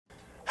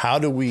How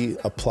do we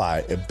apply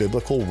a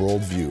biblical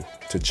worldview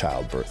to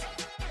childbirth?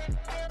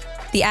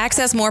 The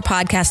Access More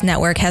Podcast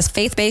Network has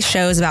faith-based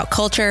shows about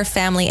culture,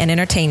 family, and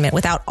entertainment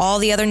without all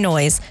the other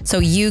noise, so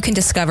you can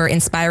discover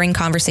inspiring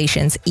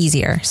conversations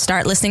easier.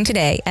 Start listening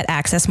today at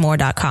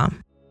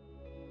accessmore.com.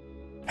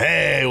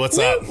 Hey, what's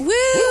up? Woo!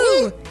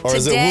 Woo. Or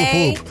is it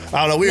whoop whoop?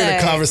 I don't know. We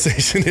had a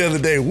conversation the other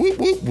day. Whoop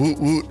whoop whoop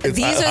whoop.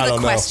 These are the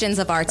questions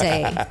of our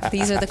day.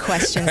 These are the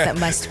questions that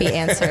must be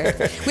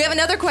answered. We have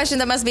another question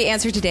that must be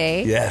answered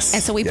today. Yes.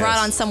 And so we brought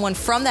on someone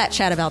from that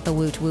chat about the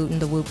woot woot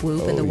and the whoop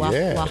whoop and the wah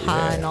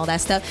and all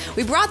that stuff.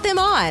 We brought them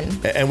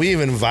on. And we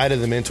even invited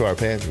them into our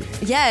pantry.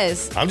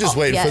 Yes. I'm just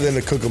waiting for them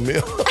to cook a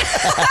meal.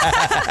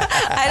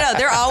 I know.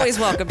 They're always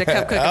welcome to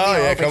come cook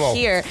a meal over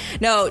here.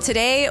 No,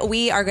 today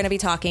we are going to be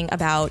talking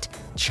about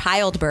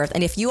childbirth.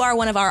 And if you are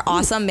one of our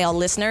awesome male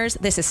listeners,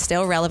 this is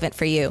still relevant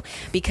for you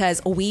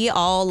because we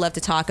all love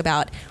to talk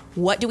about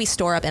what do we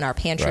store up in our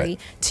pantry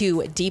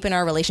to deepen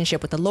our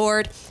relationship with the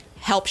Lord,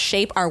 help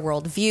shape our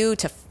worldview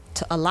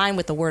to align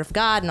with the Word of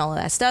God and all of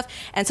that stuff.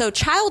 And so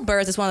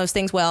childbirth is one of those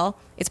things, well,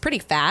 it's pretty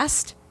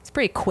fast. It's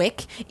pretty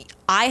quick.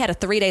 I had a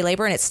 3-day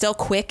labor and it's still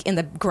quick in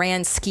the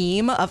grand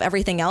scheme of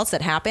everything else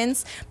that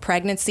happens.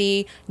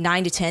 Pregnancy,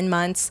 9 to 10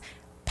 months,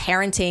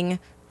 parenting,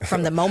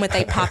 from the moment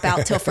they pop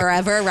out till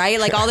forever, right?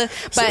 Like all the,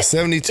 but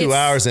 72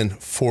 hours and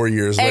 4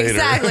 years later.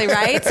 Exactly,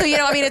 right? So,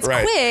 it's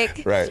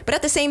quick. Right. But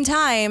at the same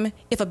time,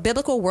 if a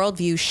biblical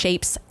worldview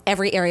shapes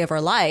every area of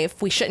our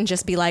life, we shouldn't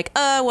just be like,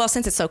 well,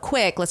 since it's so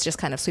quick, let's just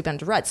kind of sweep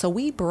under the rug. So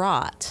we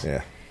brought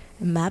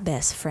my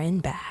best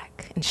friend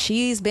back. And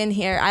she's been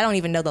here. I don't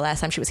even know the last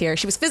time she was here.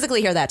 She was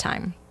physically here that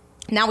time.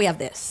 Now we have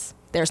this.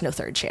 There's no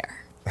third chair.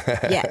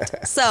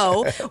 Yet.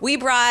 So we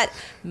brought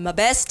my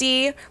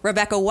bestie,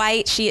 Rebekah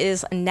White. She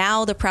is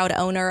now the proud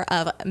owner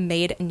of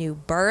Made New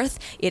Birth.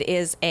 It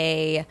is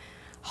a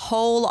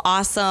whole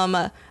awesome,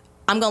 I'm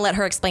going to let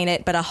her explain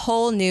it, but a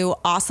whole new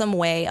awesome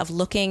way of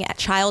looking at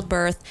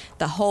childbirth,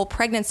 the whole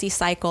pregnancy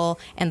cycle,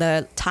 and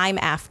the time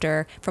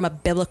after from a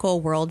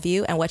biblical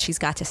worldview. And what she's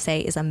got to say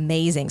is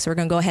amazing. So we're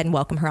going to go ahead and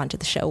welcome her onto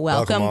the show.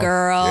 Welcome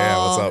girl. Yeah,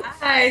 what's up?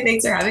 Hi,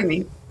 thanks for having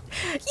me.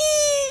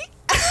 Yee!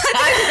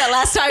 I did that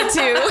last time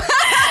too.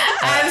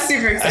 I'm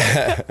super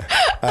excited.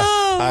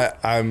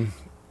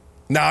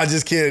 I'm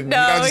just kidding. No,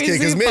 I'm just kidding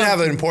because men have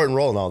an pumpkin. important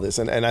role in all this.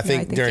 And I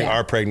think during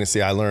our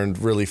pregnancy, I learned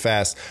really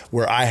fast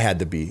where I had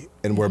to be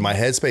and where my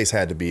headspace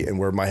had to be and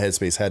where my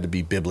headspace had to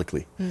be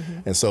biblically. Mm-hmm.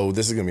 And so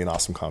this is going to be an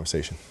awesome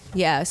conversation.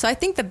 Yeah. So I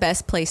think the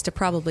best place to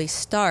probably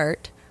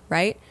start,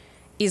 right,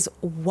 is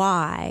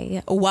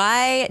why?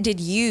 Why did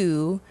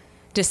you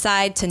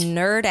decide to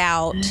nerd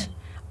out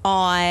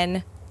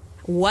on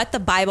what the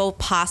Bible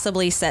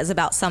possibly says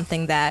about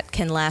something that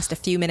can last a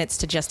few minutes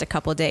to just a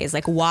couple of days?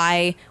 Like,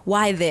 why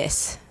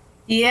this?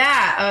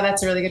 Yeah. Oh,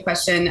 that's a really good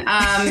question.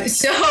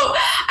 So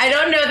I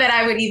don't know that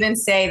I would even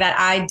say that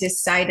I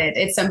decided.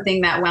 It's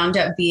something that wound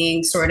up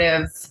being sort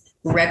of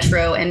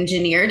retro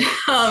engineered.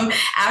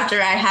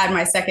 After I had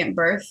my second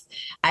birth,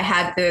 I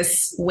had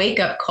this wake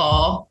up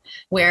call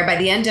where by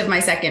the end of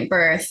my second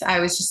birth, I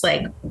was just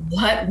like,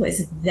 what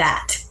was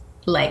that?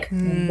 Like,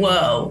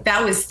 whoa,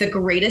 that was the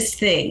greatest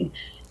thing.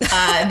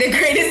 The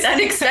greatest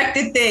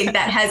unexpected thing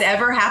that has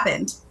ever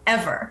happened,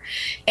 ever.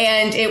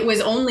 And it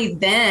was only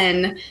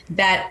then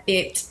that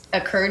it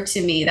occurred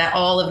to me that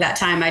all of that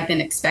time I'd been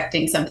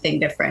expecting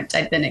something different.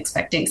 I'd been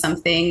expecting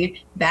something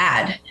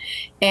bad.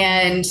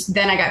 And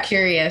then I got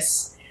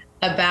curious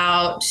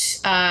about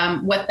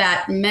what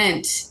that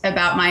meant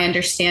about my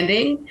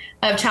understanding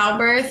of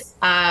childbirth.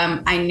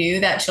 I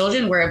knew that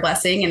children were a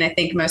blessing, and I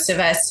think most of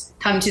us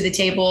come to the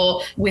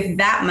table with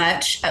that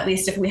much, at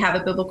least if we have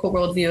a biblical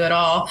worldview at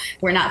all.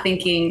 We're not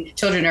thinking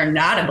children are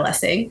not a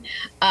blessing.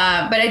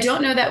 But I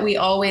don't know that we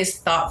always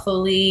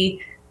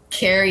thoughtfully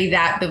carry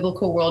that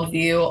biblical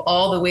worldview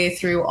all the way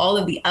through all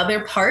of the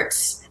other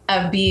parts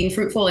of being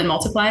fruitful and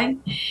multiplying.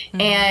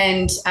 Mm-hmm.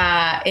 And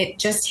it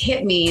just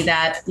hit me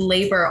that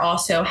labor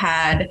also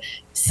had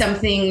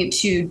something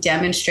to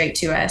demonstrate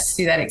to us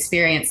through that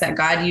experience, that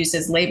God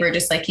uses labor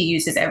just like he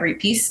uses every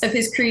piece of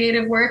his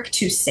creative work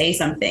to say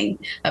something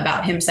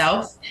about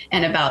himself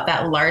and about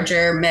that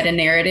larger meta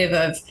narrative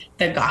of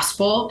the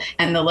gospel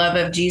and the love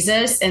of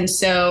Jesus. And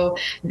so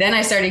then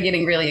I started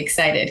getting really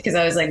excited because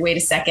I was like, wait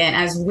a second,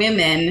 as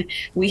women,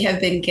 we have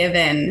been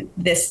given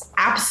this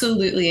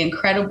absolutely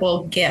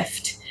incredible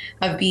gift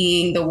of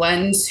being the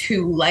ones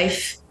who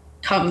life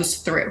comes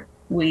through.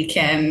 We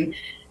can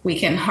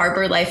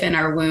harbor life in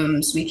our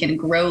wombs. We can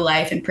grow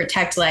life and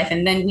protect life.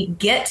 And then we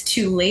get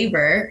to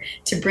labor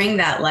to bring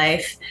that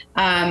life.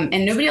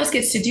 And nobody else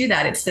gets to do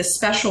that. It's this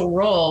special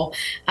role.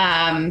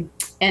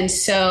 And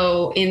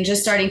so in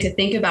just starting to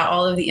think about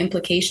all of the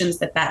implications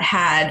that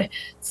had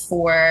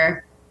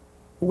for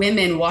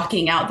women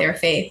walking out their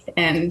faith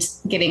and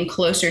getting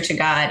closer to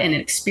God and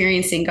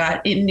experiencing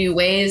God in new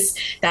ways.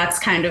 That's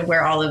kind of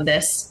where all of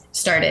this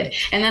started.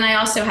 And then I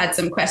also had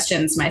some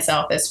questions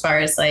myself as far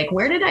as like,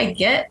 where did I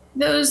get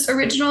those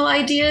original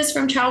ideas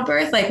from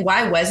childbirth? Like,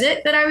 why was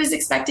it that I was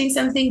expecting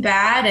something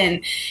bad?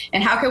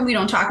 And how come we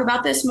don't talk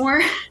about this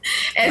more?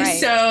 And right.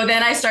 So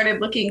then I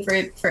started looking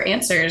for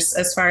answers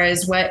as far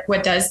as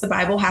what does the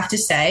Bible have to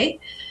say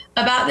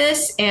about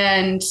this?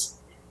 And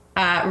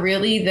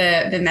really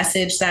the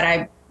message that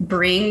I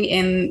bring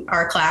in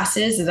our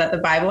classes is that the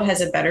Bible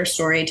has a better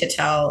story to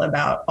tell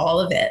about all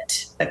of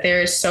it, that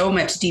there is so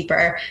much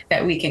deeper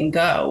that we can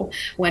go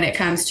when it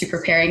comes to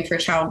preparing for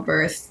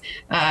childbirth.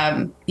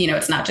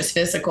 It's not just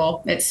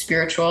physical, it's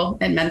spiritual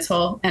and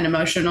mental and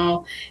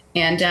emotional.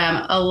 And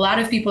a lot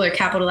of people are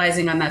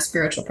capitalizing on that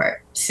spiritual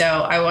part. So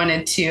I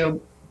wanted to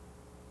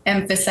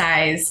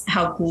emphasize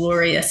how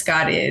glorious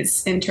God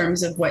is in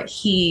terms of what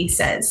he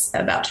says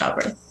about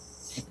childbirth.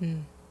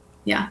 Mm.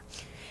 Yeah.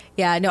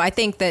 Yeah, no, I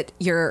think that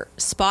you're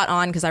spot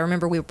on, because I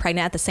remember we were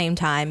pregnant at the same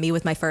time, me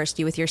with my first,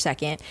 you with your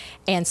second.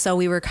 And so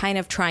we were kind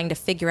of trying to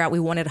figure out, we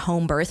wanted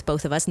home birth,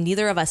 both of us.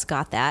 Neither of us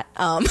got that.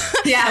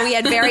 Yeah. We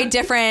had very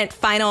different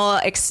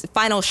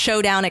final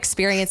showdown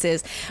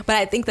experiences. But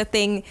I think the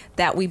thing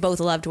that we both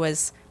loved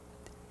was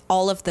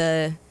all of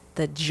the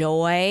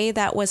joy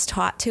that was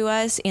taught to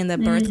us in the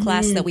birth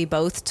class that we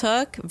both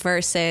took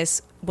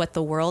versus what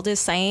the world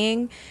is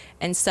saying.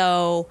 And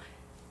so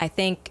I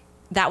think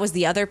that was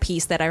the other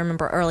piece that I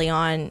remember early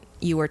on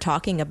you were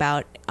talking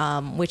about,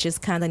 which is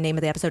kind of the name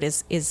of the episode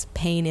is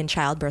pain in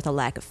childbirth, a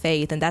lack of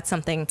faith. And that's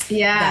something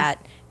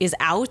that is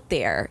out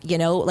there,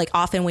 like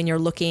often when you're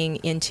looking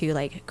into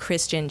like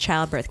Christian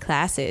childbirth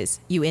classes,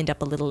 you end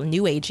up a little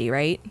new agey,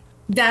 right?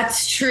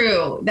 That's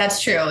true.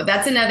 That's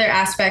another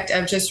aspect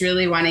of just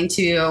really wanting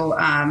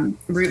to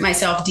root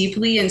myself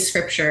deeply in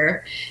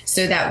scripture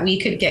so that we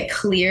could get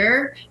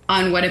clear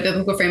on what a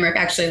biblical framework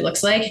actually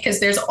looks like, because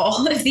there's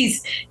all of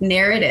these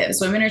narratives.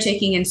 Women are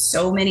taking in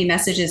so many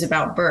messages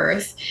about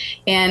birth,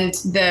 and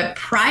the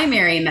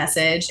primary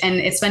message, and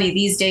it's funny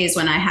these days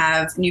when I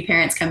have new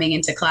parents coming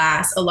into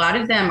class, a lot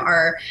of them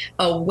are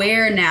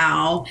aware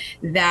now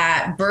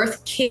that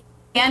birth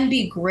can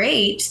be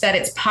great, that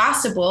it's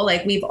possible.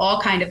 Like we've all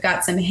kind of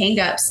got some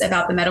hangups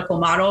about the medical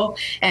model,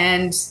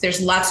 and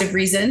there's lots of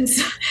reasons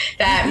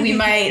that we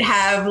might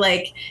have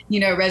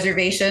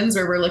reservations,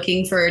 or we're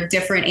looking for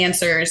different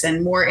answers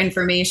and more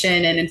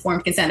information and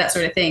informed consent, that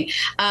sort of thing.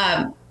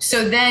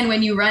 So then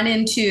when you run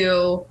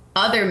into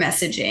other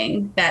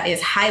messaging that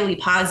is highly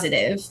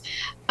positive,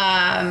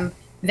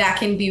 that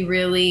can be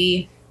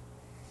really,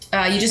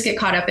 you just get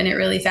caught up in it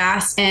really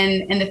fast.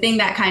 And the thing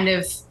that kind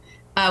of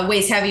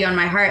weighs heavy on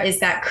my heart is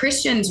that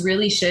Christians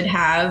really should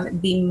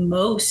have the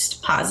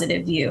most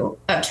positive view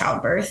of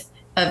childbirth,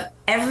 of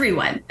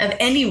everyone, of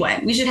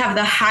anyone. We should have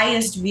the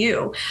highest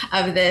view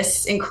of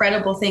this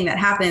incredible thing that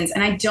happens.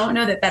 And I don't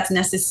know that that's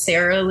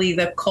necessarily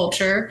the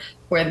culture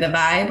or the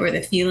vibe or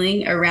the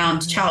feeling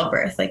around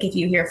childbirth. Like if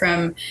you hear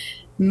from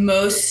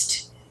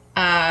most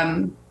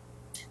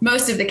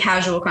of the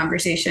casual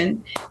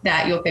conversation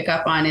that you'll pick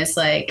up on is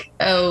like,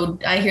 oh,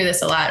 I hear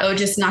this a lot. Oh,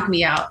 just knock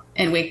me out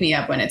and wake me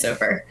up when it's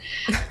over.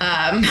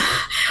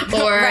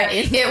 Or right.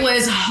 It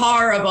was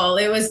horrible.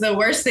 It was the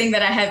worst thing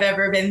that I have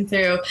ever been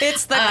through.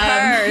 It's the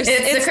curse.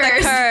 It's the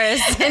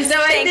curse. And so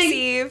I think,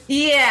 Eve.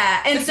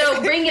 Yeah. And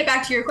so bringing it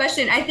back to your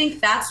question, I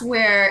think that's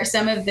where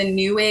some of the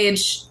new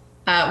age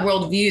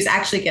worldviews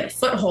actually get a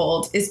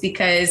foothold, is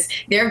because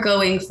they're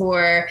going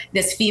for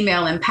this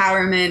female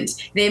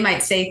empowerment. They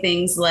might say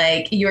things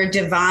like, you're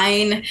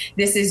divine,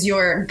 this is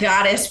your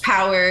goddess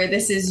power,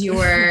 this is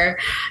your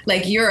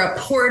you're a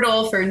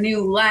portal for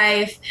new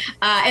life.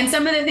 And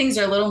some of the things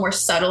are a little more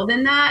subtle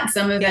than that.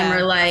 Some of them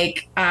are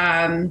like,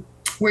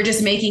 we're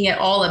just making it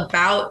all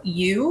about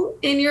you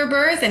in your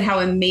birth and how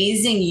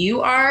amazing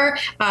you are.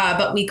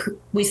 But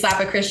we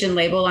slap a Christian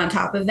label on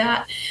top of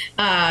that.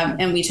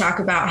 And we talk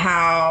about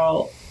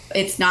how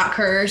it's not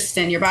cursed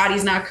and your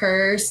body's not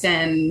cursed,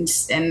 and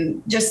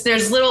just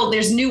there's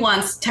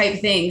nuance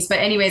type things. But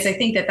anyways, I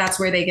think that that's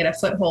where they get a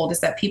foothold, is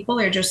that people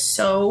are just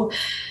so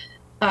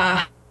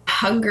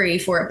hungry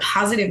for a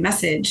positive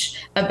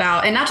message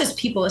about, and not just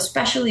people,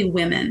 especially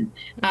women,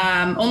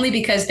 only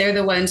because they're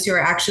the ones who are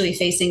actually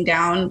facing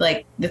down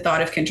the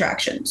thought of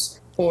contractions,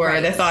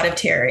 or the thought of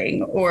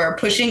tearing, or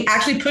pushing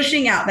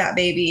out that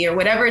baby, or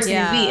whatever it's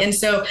going to be. And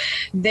so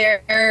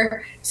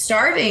they're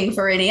starving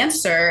for an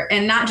answer,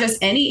 and not just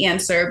any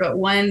answer, but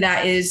one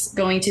that is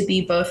going to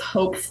be both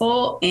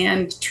hopeful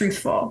and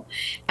truthful.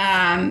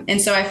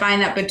 And so I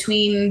find that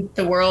between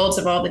the worlds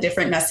of all the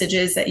different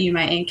messages that you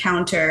might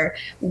encounter,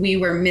 we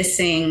were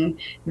missing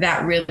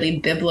that really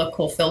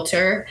biblical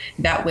filter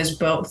that was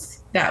both.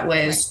 That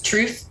was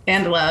truth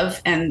and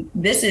love. And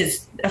this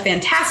is a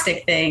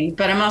fantastic thing,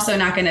 but I'm also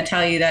not going to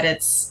tell you that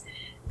it's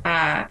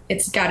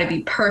got to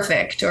be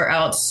perfect, or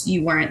else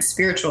you weren't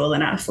spiritual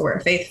enough or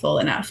faithful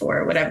enough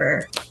or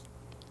whatever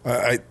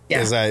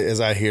As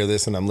I hear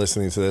this and I'm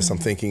listening to this, I'm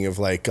thinking of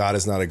like, God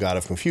is not a God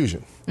of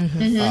confusion.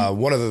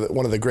 One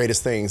of the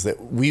greatest things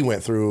that we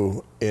went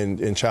through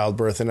in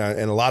childbirth, and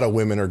a lot of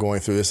women are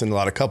going through this, and a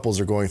lot of couples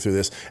are going through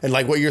this. And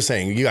like what you're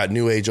saying, you got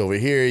New Age over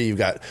here. You've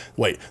got,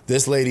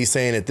 this lady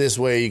saying it this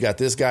way. You got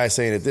this guy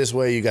saying it this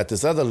way. You got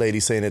this other lady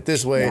saying it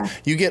this way. Yeah.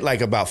 You get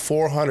like about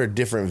 400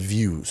 different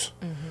views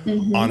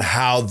on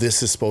how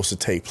this is supposed to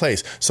take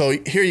place. So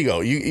here you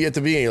go. You at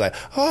the beginning, you're like,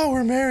 oh,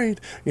 we're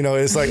married.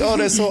 It's like, oh,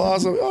 that's so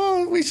awesome.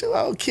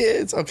 Oh,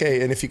 kids.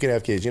 Okay. And if you can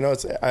have kids,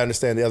 I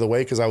understand the other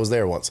way because I was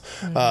there once,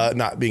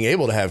 not being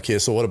able to have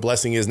kids. So what a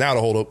blessing is now to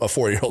hold a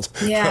 4-year-old.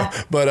 Yeah.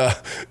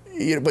 But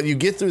you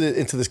get through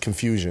into this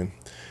confusion.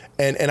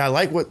 And I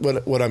like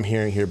what I'm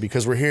hearing here,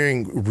 because we're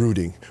hearing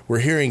rooting. We're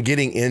hearing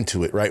getting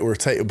into it, right?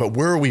 But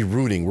where are we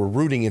rooting? We're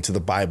rooting into the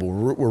Bible.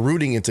 We're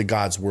rooting into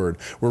God's word.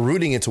 We're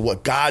rooting into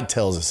what God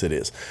tells us it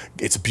is.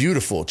 It's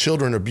beautiful.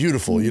 Children are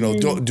beautiful.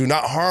 Do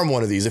not harm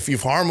one of these. If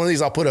you've harmed one of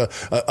these, I'll put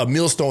a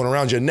millstone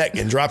around your neck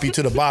and drop you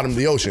to the bottom of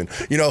the ocean.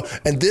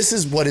 And this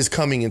is what is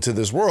coming into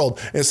this world.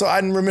 And so I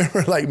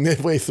remember like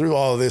midway through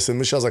all of this, and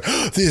Michelle's like,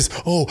 and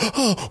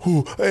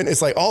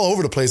it's like all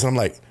over the place. And I'm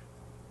like,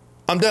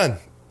 I'm done.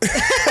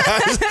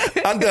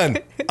 I'm done.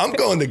 I'm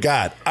going to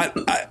God. I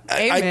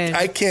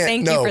can't.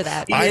 Thank you for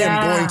that. I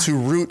am going to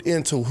root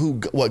into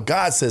what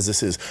God says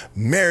this is.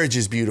 Marriage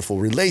is beautiful.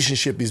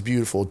 Relationship is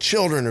beautiful.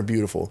 Children are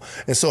beautiful.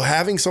 And so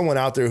having someone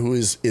out there who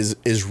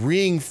is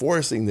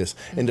reinforcing this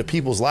into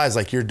people's lives,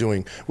 like you're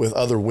doing with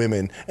other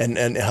women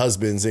and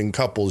husbands and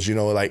couples,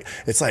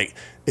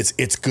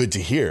 it's good to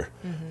hear,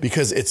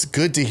 because it's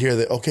good to hear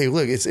that, okay,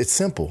 look, it's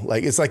simple.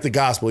 Like, it's like the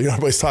gospel.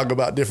 Everybody's talking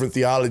about different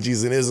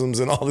theologies and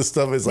isms and all this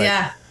stuff. It's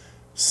like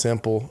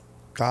simple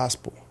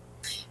gospel.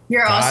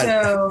 You're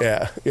also,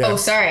 oh,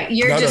 sorry.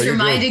 You're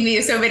reminding me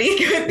of so many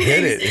good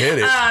things. Hit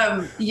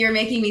it. You're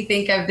making me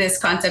think of this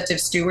concept of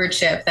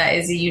stewardship that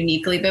is a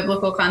uniquely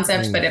biblical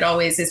concept, but it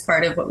always is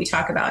part of what we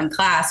talk about in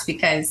class,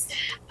 because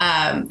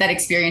that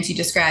experience you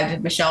described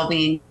of Michelle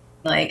being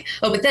like,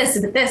 oh, but this,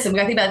 and we got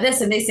to think about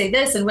this, and they say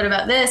this, and what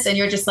about this? And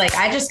you're just like,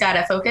 I just got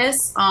to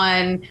focus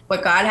on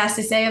what God has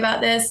to say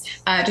about this.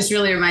 Just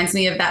really reminds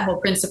me of that whole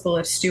principle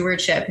of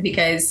stewardship,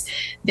 because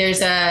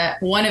there's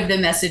one of the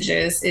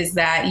messages is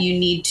that you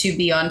need to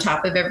be on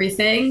top of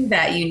everything,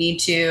 that you need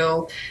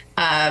to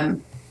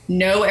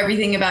know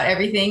everything about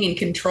everything and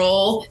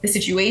control the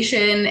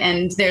situation.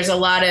 And there's a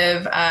lot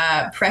of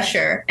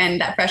pressure, and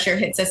that pressure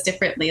hits us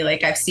differently.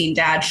 Like, I've seen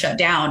dads shut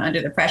down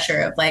under the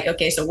pressure of like,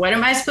 okay, so what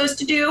am I supposed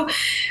to do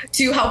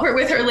to help her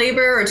with her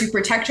labor or to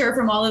protect her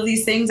from all of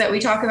these things that we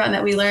talk about and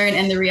that we learn?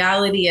 And the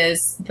reality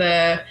is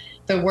the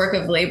work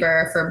of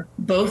labor for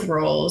both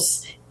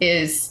roles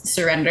is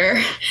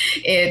surrender.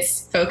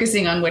 It's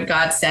focusing on what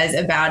God says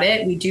about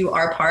it. We do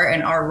our part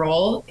and our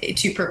role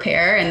to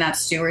prepare, and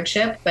that's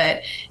stewardship.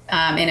 But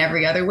in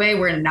every other way,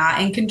 we're not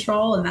in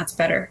control, and that's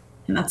better,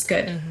 and that's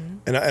good.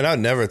 And I'd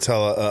never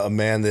tell a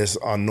man this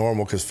on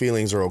normal, because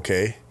feelings are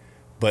okay.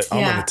 But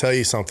I'm going to tell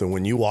you something.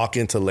 When you walk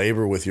into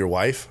labor with your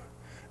wife,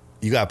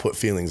 you got to put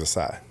feelings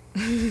aside.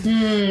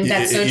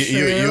 That's so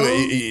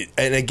true.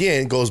 And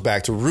again, it goes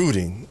back to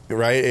rooting,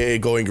 right?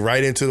 Going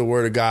right into the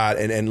word of God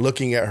and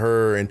looking at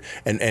her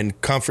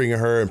and comforting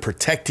her and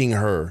protecting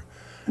her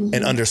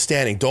and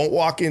understanding. Don't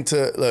walk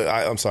into, look,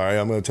 I'm sorry,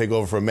 I'm going to take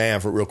over for a man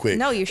for real quick.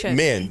 No, you should.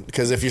 Men,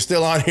 because if you're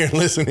still on here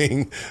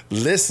listening,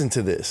 listen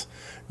to this.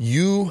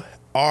 You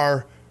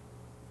are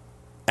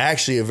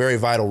actually a very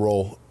vital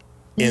role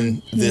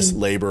in this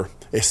labor,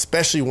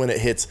 especially when it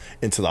hits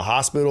into the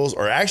hospitals,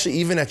 or actually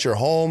even at your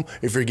home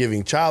if you're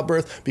giving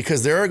childbirth,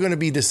 because there are going to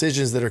be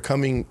decisions that are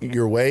coming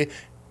your way.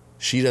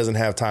 She doesn't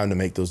have time to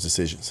make those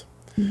decisions.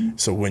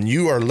 So when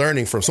you are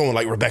learning from someone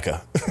like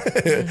Rebekah,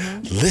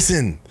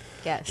 listen.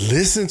 Yes.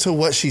 Listen to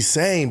what she's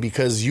saying,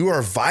 because you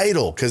are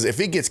vital. Because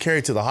if it gets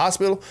carried to the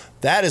hospital,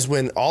 that is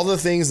when all the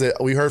things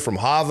that we heard from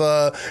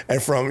Hava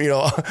and from,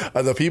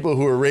 the people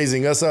who are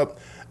raising us up,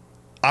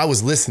 I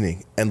was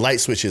listening, and light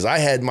switches. I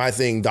had my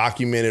thing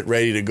documented,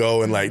 ready to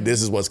go, and like,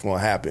 this is what's going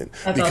to happen.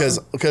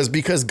 That's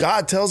because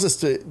God tells us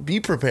to be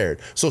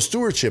prepared. So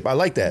stewardship, I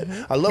like that.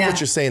 I love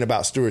what you're saying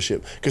about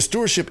stewardship, because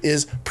stewardship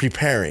is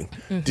preparing,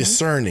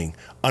 discerning,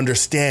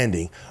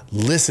 understanding,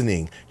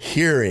 listening,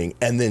 hearing,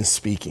 and then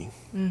speaking.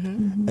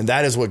 And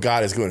that is what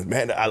God is going.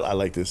 Man, I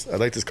like this. I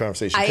like this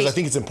conversation, because I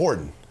think it's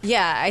important.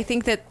 Yeah, I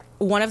think that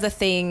one of the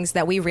things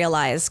that we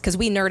realize, because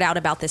we nerd out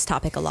about this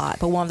topic a lot,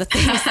 but one of the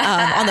things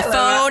on the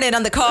phone and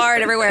on the car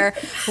and everywhere,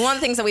 one of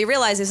the things that we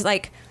realize is,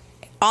 like,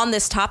 on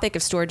this topic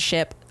of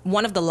stewardship,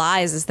 one of the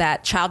lies is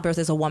that childbirth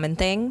is a woman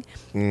thing,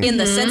 in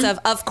the sense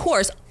of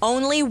course,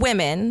 only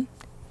women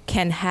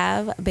can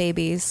have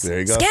babies. There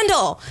you go.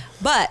 Scandal!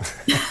 But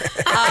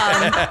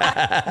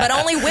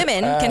only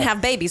women can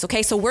have babies,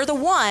 okay? So we're the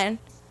one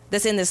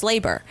that's in this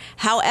labor.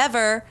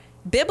 However,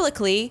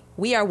 biblically,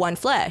 we are one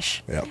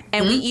flesh,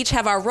 and we each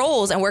have our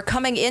roles, and we're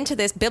coming into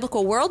this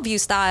biblical worldview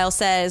style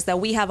says that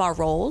we have our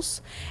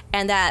roles,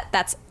 and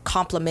that's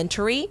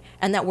complementary,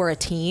 and that we're a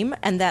team,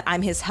 and that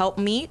I'm his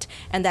helpmeet,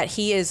 and that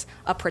he is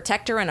a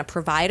protector and a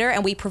provider,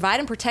 and we provide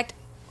and protect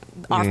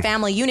our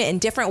family unit in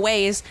different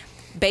ways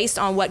based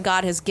on what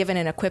God has given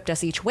and equipped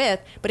us each with.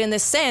 But in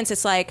this sense,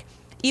 it's like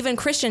even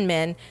Christian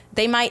men,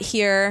 they might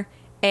hear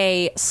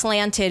a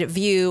slanted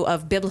view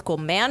of biblical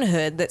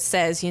manhood that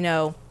says, you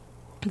know,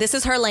 this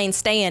is her lane,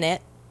 stay in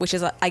it, which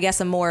is, I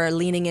guess, a more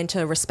leaning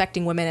into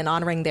respecting women and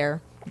honoring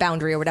their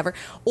boundary or whatever.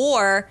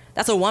 Or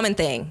that's a woman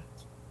thing.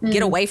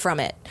 Get away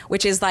from it,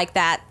 which is like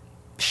that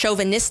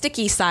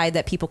chauvinistic-y side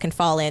that people can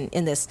fall in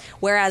this.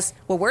 Whereas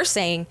what we're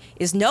saying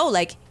is no,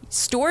 like,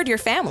 steward your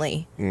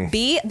family.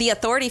 Be the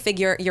authority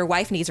figure your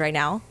wife needs right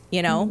now,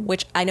 you know,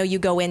 which I know you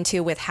go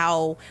into with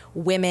how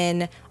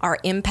women are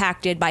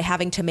impacted by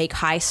having to make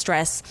high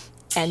stress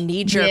and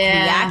knee-jerk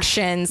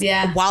reactions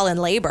while in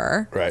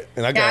labor. Right.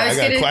 And I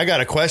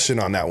got a question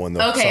on that one,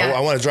 though. Okay, so I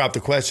want to drop the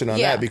question on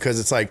that, because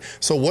it's like,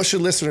 so what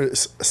should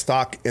listeners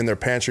stock in their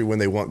pantry when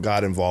they want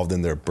God involved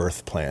in their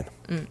birth plan?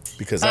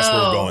 Because that's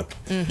where we're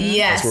going.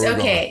 Yes.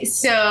 Okay.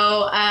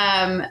 So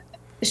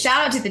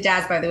shout out to the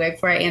dads, by the way,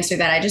 before I answer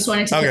that. I just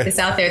wanted to put this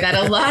out there that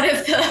a lot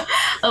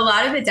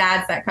of the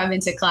dads that come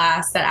into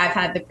class that I've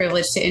had the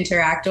privilege to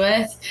interact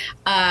with,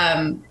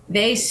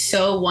 they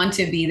so want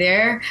to be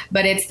there,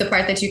 but it's the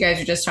part that you guys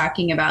were just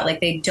talking about. Like,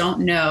 they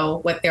don't know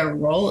what their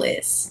role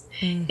is.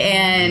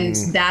 And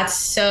that's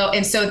so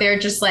they're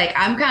just like,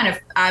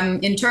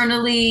 I'm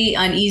internally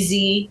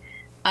uneasy.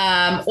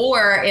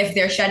 Or if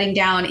they're shutting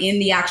down in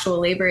the actual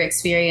labor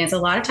experience, a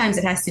lot of times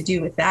it has to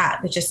do with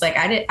that. It's just like,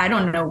 I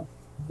don't know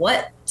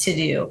what to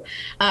do.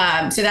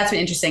 So that's been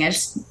interesting. I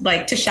just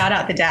like to shout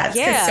out the dads,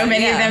 because so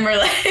many of them are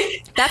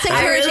like, that's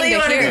encouraging. I really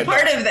want to be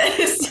part of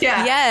this.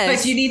 Yes.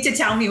 But you need to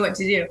tell me what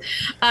to do.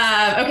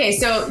 Okay.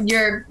 So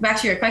you're back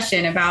to your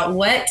question about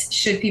what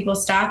should people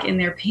stock in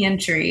their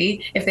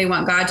pantry if they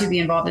want God to be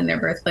involved in their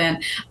birth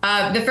plan.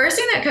 The first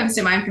thing that comes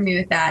to mind for me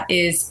with that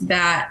is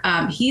that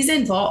he's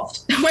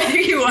involved, whether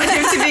you want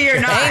him to be or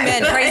not.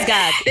 Amen. Praise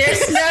God.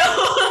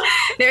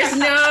 There's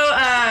no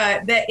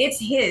that it's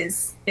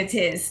his. It's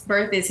his.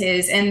 Birth is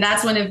his. And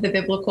that's one of the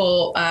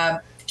biblical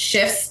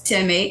shifts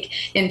to make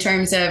in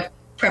terms of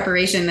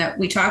preparation that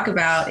we talk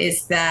about,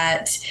 is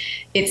that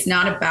it's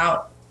not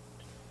about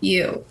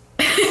you.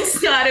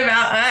 It's not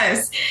about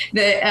us.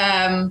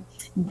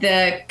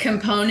 The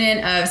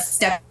component of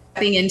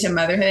stepping into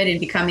motherhood and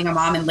becoming a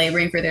mom and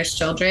laboring for their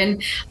children,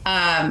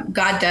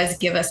 God does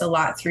give us a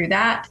lot through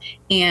that.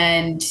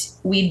 And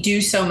we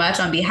do so much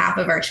on behalf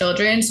of our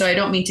children. So I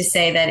don't mean to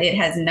say that it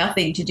has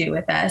nothing to do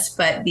with us,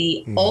 but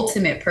the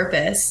ultimate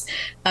purpose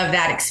of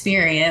that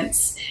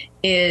experience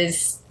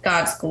is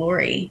God's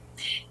glory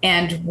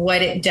and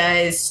what it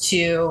does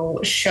to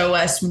show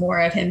us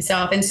more of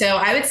himself. And so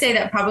I would say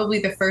that probably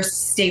the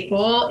first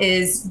staple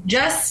is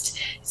just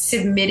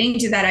submitting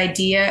to that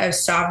idea of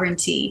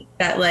sovereignty,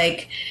 that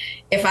like,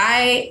 if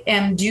I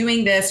am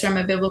doing this from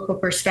a biblical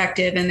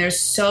perspective, and there's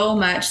so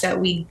much that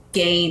we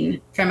gain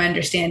from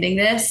understanding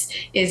this,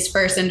 is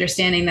first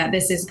understanding that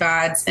this is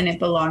God's and it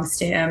belongs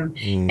to him.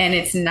 And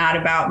it's not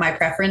about my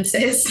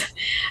preferences,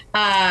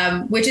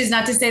 which is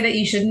not to say that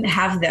you shouldn't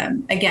have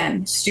them.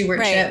 Again,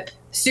 stewardship.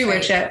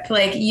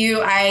 Like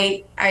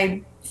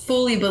I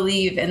fully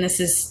believe, and this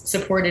is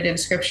supported in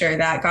scripture,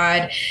 that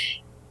God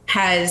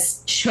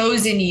has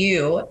chosen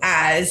you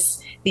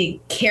as the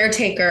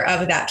caretaker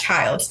of that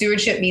child.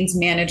 Stewardship means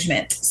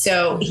management.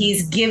 So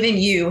he's given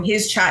you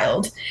his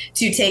child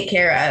to take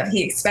care of.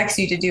 He expects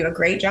you to do a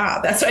great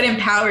job. That's what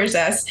empowers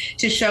us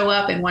to show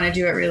up and want to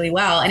do it really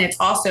well. And it's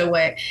also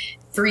what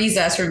frees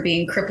us from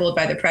being crippled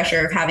by the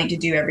pressure of having to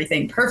do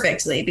everything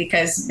perfectly,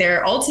 because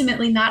they're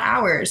ultimately not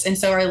ours. And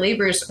so our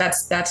labors,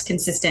 that's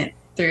consistent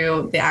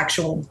through the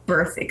actual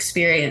birth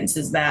experience,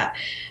 is that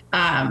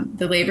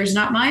the labor's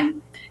not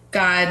mine.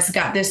 God's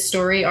got this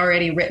story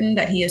already written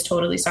that he is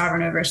totally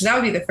sovereign over. So that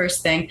would be the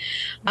first thing.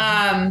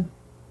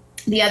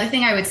 The other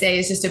thing I would say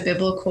is just a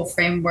biblical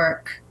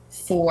framework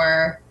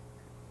for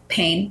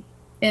pain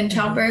in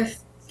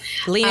childbirth.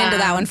 Lean into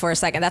that one for a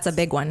second. That's a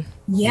big one.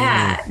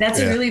 Yeah, that's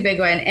a really big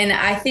one. And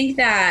I think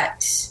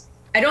that,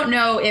 I don't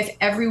know if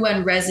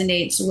everyone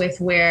resonates with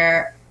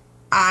where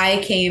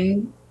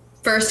I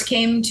first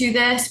came to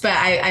this, but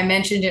I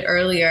mentioned it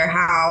earlier,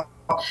 how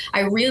I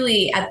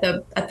really, at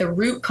the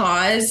root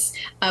cause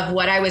of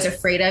what I was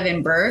afraid of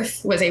in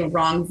birth was a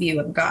wrong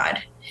view of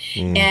God.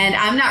 And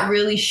I'm not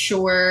really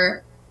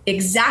sure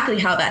exactly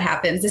how that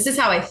happens. This is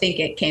how I think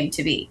it came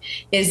to be,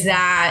 is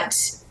that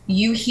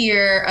you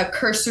hear a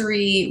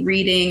cursory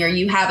reading, or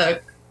you have a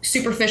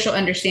superficial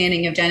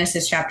understanding of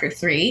Genesis chapter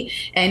 3,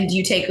 and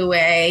you take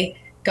away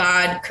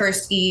God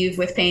cursed Eve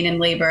with pain and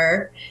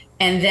labor.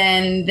 And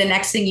then the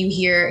next thing you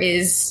hear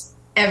is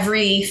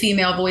every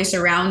female voice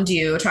around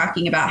you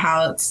talking about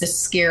how it's this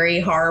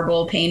scary,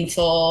 horrible,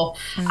 painful,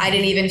 I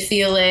didn't even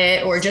feel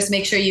it, or just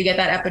make sure you get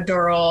that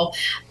epidural.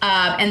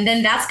 And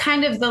then that's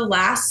kind of the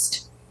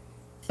last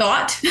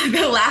thought,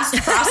 the last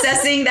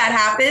processing that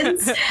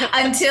happens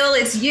until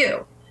it's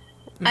you,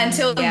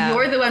 until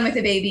you're the one with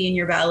the baby in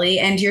your belly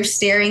and you're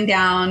staring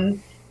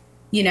down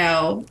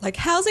like,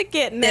 how's it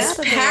getting this out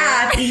of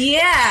path? there?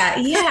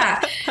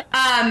 Yeah.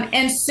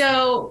 And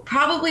so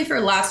probably for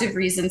lots of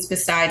reasons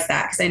besides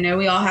that, because I know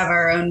we all have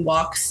our own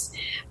walks.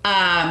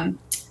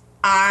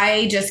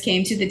 I just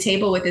came to the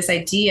table with this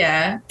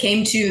idea,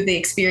 came to the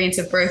experience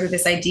of birth with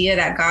this idea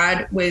that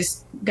God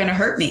was going to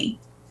hurt me,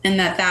 and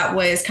that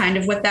was kind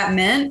of what that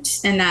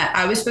meant, and that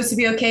I was supposed to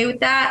be okay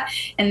with that,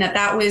 and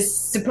that was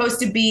supposed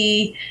to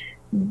be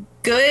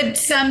good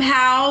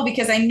somehow,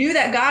 because I knew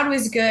that God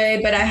was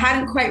good, but I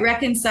hadn't quite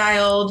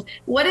reconciled,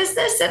 what is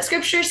this that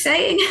scripture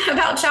saying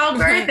about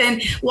childbirth?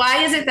 And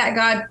why is it that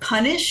God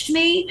punished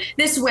me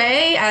this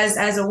way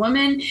as a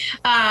woman?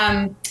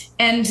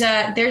 And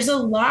there's a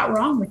lot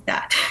wrong with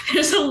that.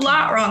 There's a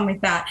lot wrong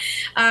with that.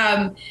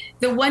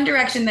 The one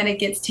direction that it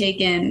gets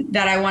taken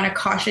that I want to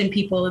caution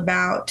people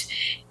about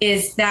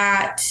is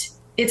that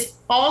it's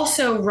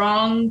also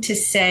wrong to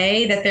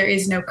say that there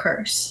is no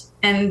curse.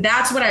 And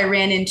that's what I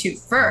ran into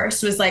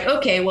first, was like,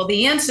 okay, well,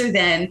 the answer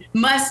then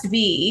must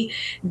be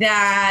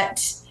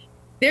that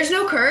there's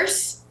no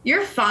curse.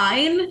 You're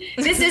fine.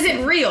 This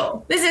isn't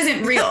real. This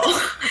isn't real.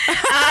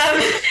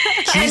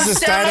 Jesus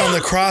died on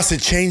the cross.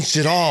 It changed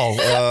it all.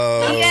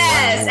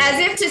 Yes, as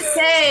if to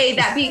say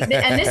that,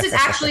 and this is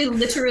actually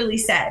literally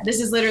said.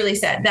 This is literally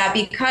said that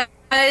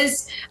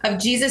because of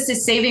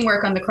Jesus' saving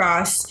work on the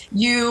cross,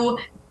 you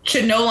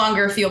should no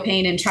longer feel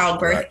pain in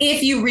childbirth,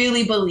 if you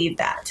really believe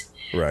that.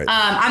 Right.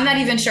 I'm not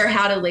even sure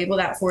how to label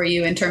that for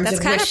you in terms That's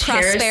of kind which of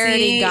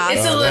prosperity heresy.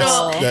 It's a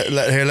little.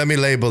 Here, let me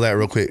label that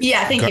real quick.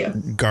 Yeah, thank you.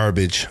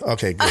 Garbage.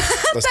 Okay, good.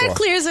 Let's go That on.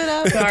 clears it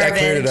up. That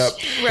cleared it up.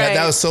 Right.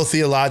 That was so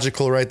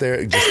theological right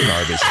there. Just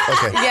garbage.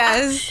 Okay.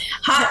 Yes.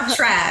 Hot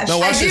trash. No,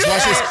 watch this.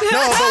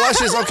 No, but watch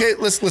this. Okay,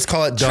 let's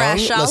call it dung.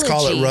 Let's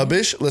call it Trashology.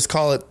 rubbish. Let's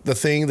call it the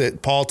thing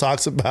that Paul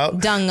talks about.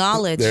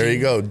 Dungology. There you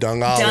go.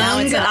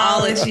 Dungology.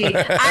 Dungology.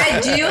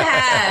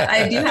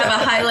 I do have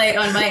a highlight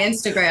on my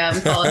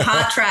Instagram called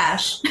Hot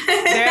Trash.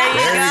 There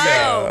you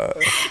go.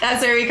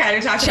 That's where we kind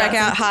of talk about. Check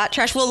out Hot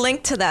Trash. We'll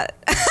link to that.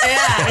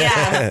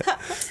 Yeah.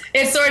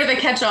 It's sort of a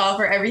catch-all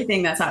for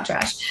everything that's hot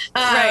trash.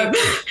 Right.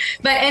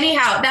 But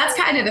anyhow, that's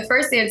kind of the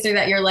first answer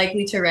that you're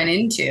likely to run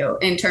into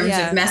in terms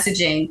of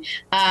messaging.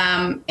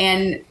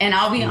 And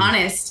I'll be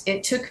honest,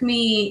 it took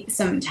me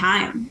some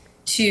time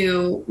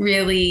to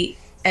really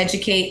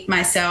educate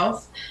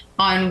myself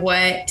on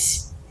what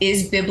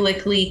is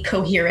biblically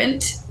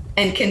coherent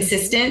and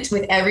consistent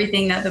with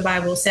everything that the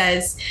Bible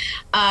says.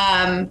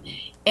 And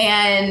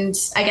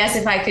I guess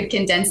if I could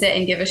condense it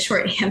and give a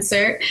short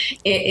answer,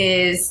 it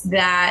is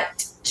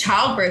that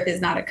childbirth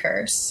is not a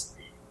curse.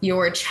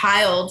 Your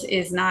child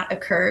is not a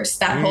curse.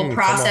 That whole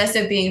process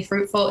of being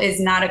fruitful is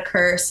not a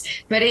curse,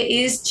 but it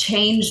is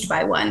changed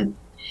by one.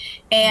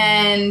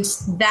 And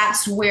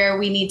that's where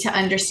we need to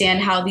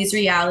understand how these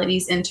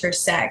realities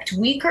intersect.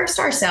 We cursed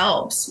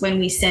ourselves when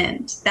we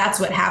sinned. That's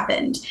what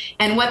happened.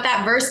 And what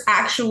that verse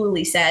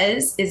actually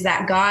says is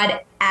that God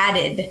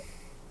added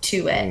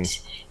to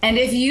it. And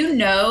if you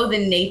know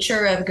the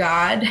nature of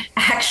God,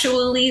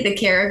 actually the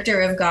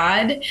character of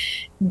God,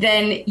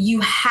 then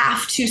you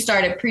have to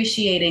start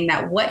appreciating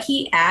that what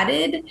he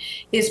added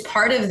is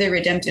part of the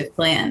redemptive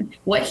plan.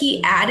 What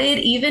he added,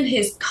 even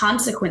his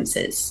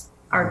consequences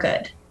are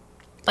good.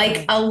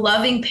 Like a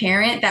loving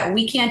parent that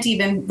we can't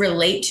even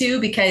relate to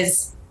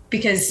because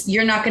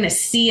you're not going to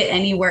see it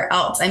anywhere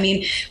else. I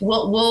mean,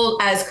 we'll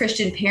as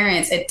Christian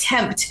parents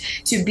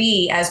attempt to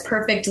be as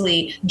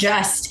perfectly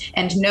just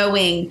and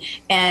knowing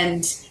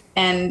and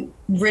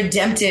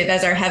redemptive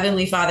as our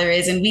Heavenly Father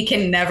is, and we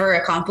can never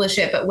accomplish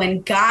it. But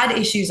when God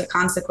issues a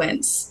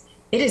consequence,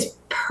 it is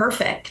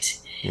perfect.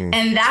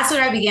 And that's what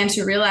I began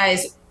to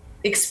realize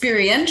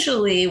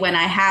experientially when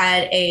I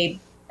had a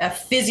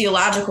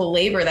physiological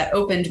labor that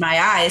opened my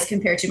eyes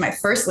compared to my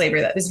first labor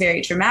that was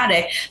very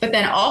traumatic. But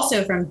then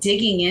also from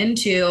digging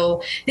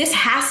into, this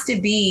has to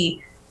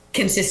be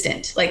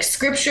consistent. Like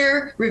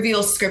scripture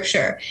reveals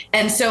scripture.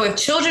 And so if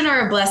children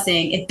are a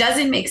blessing, it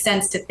doesn't make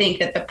sense to think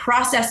that the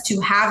process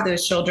to have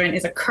those children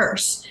is a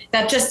curse.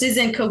 That just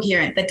isn't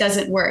coherent. That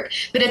doesn't work.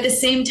 But at the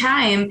same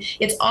time,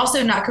 it's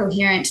also not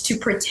coherent to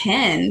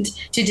pretend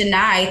to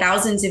deny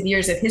thousands of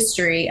years of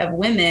history of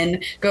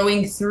women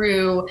going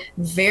through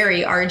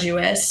very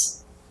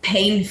arduous,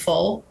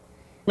 painful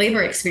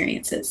labor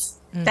experiences.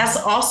 That's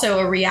also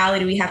a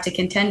reality we have to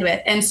contend with.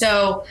 And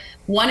so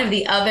one of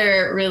the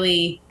other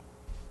really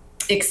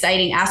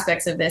exciting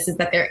aspects of this is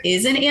that there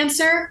is an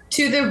answer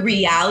to the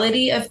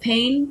reality of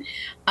pain.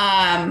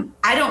 I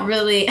don't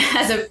really,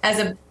 as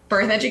a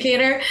birth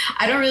educator,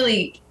 I don't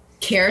really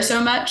care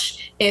so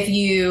much if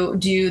you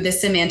do the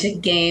semantic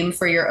game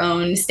for your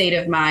own state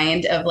of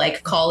mind of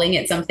like calling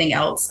it something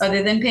else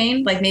other than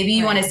pain. Like maybe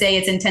you want to say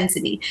it's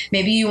intensity.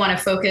 Maybe you want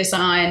to focus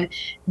on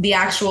the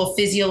actual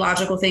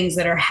physiological things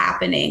that are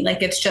happening.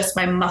 Like it's just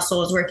my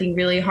muscles working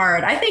really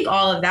hard. I think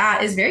all of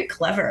that is very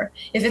clever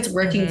if it's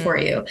working for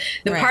you.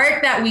 The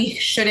part that we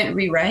shouldn't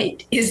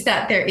rewrite is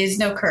that there is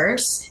no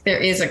curse. There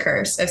is a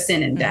curse of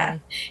sin and death.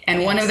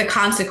 And one of the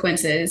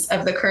consequences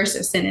of the curse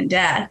of sin and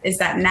death is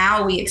that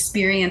now we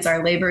experience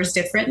our labors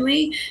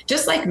differently,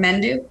 just like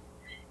men do.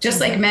 just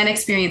like men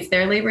experience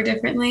their labor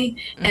differently.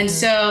 And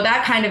so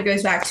that kind of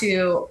goes back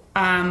to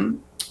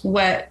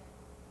what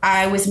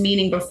I was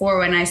meaning before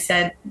when I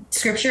said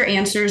scripture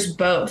answers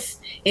both.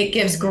 It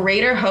gives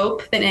greater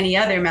hope than any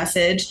other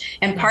message.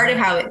 And part of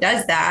how it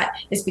does that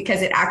is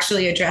because it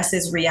actually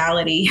addresses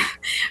reality.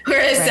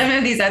 Whereas some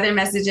of these other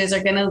messages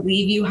are going to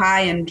leave you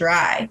high and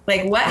dry.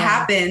 Like what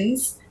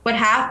happens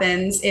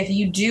if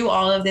you do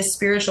all of this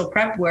spiritual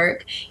prep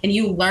work and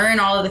you learn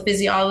all of the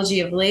physiology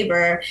of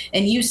labor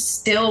and you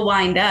still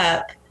wind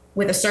up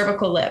with a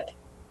cervical lip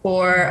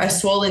or a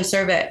swollen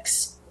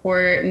cervix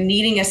or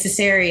needing a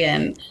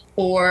cesarean,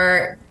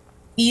 or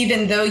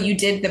even though you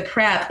did the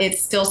prep,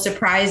 it's still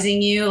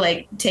surprising you,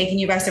 like taking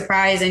you by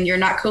surprise, and you're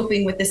not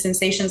coping with the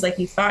sensations like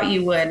you thought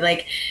you would.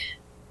 Like,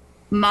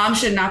 mom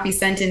should not be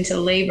sent into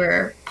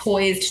labor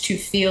poised to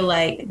feel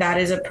like that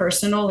is a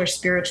personal or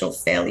spiritual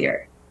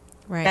failure.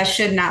 Right. That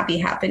should not be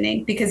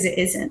happening, because it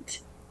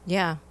isn't.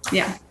 Yeah.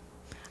 Yeah.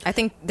 I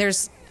think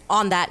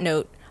on that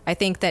note, I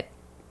think that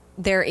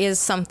there is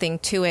something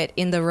to it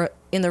in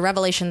the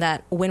revelation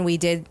that when we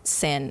did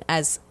sin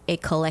as a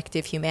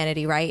collective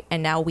humanity, right?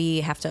 And now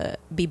we have to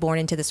be born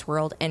into this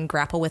world and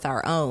grapple with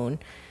our own.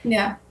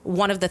 Yeah.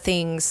 One of the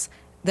things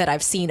that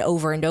I've seen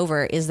over and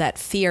over is that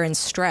fear and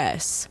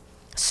stress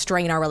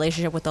strain our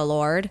relationship with the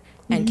Lord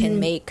and can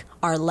make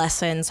our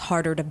lessons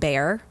harder to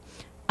bear,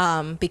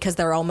 because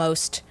they're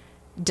almost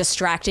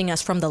distracting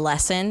us from the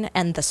lesson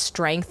and the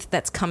strength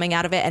that's coming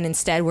out of it. And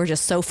instead we're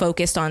just so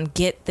focused on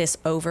get this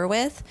over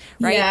with.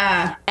 Right.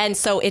 Yeah. And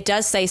so it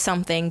does say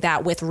something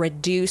that with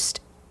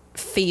reduced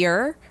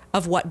fear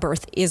of what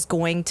birth is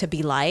going to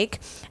be like,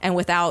 and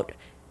without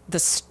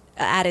the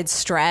added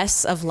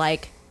stress of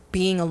like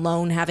being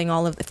alone, having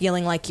all of the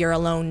feeling like you're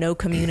alone, no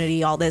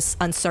community, all this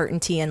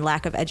uncertainty and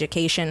lack of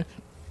education,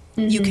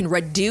 you can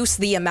reduce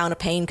the amount of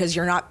pain because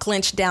you're not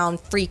clenched down,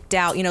 freaked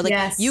out,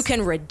 you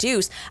can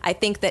reduce. I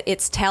think that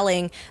it's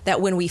telling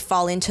that when we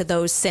fall into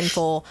those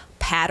sinful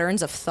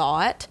patterns of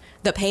thought,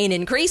 the pain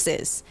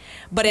increases.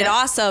 But it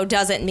also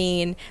doesn't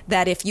mean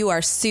that if you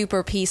are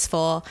super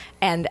peaceful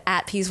and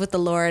at peace with the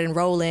Lord and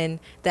rolling,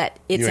 that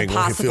it's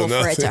impossible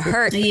for it to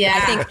hurt.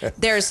 I think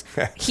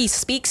he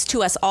speaks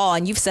to us all,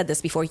 and you've said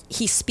this before,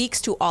 he speaks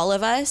to all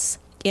of us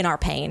in our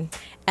pain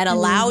and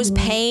allows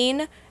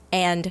pain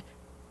and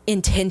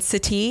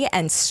intensity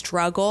and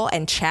struggle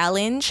and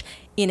challenge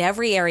in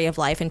every area of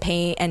life, and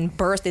pain and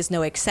birth is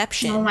no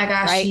exception. Oh my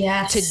gosh, right?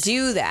 Yes. To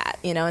do that,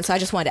 and so I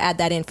just wanted to add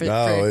that in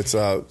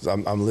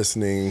I'm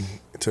listening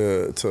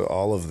to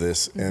all of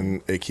this,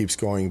 and it keeps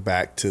going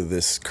back to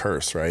this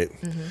curse, right?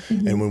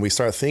 And when we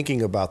start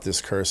thinking about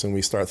this curse and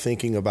we start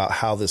thinking about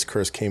how this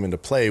curse came into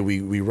play,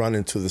 we run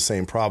into the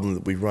same problem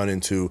that we run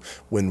into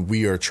when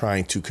we are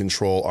trying to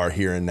control our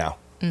here and now.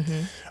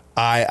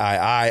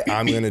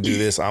 I'm going to do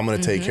this. I'm going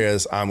to take care of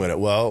this. I'm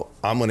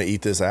going to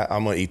eat this.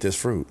 I'm going to eat this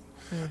fruit.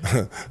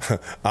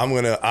 I'm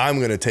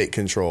gonna take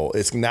control.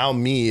 It's now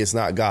me, it's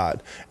not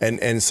God.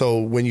 And so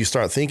when you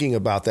start thinking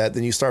about that,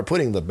 then you start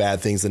putting the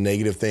bad things, the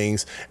negative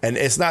things. And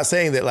it's not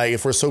saying that like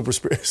if we're super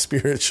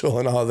spiritual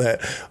and all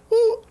that,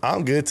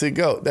 I'm good to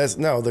go.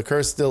 The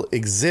curse still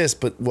exists,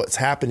 but what's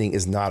happening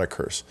is not a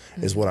curse,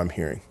 is what I'm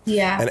hearing.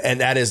 Yeah. And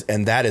that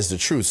is the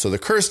truth. So the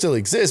curse still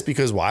exists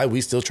because why?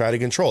 We still try to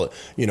control it.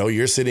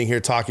 You're sitting here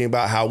talking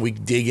about how we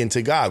dig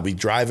into God, we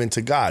drive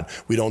into God,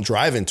 we don't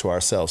drive into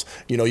ourselves.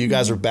 You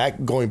guys are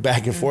going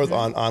back and forth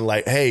on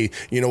like, hey,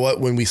 you know what?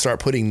 When we start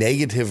putting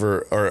negative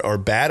or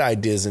bad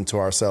ideas into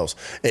ourselves,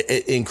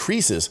 it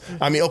increases.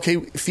 I mean, okay,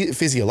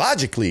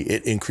 physiologically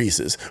it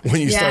increases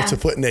when you start to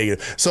put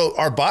negative. So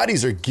our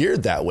bodies are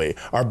geared that way.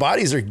 Our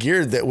bodies are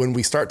geared that when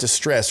we start to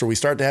stress or we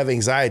start to have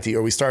anxiety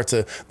or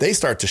they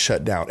start to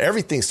shut down.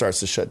 Everything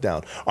starts to shut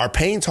down. Our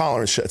pain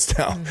tolerance shuts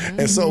down.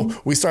 And so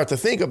we start to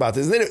think about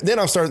this. Then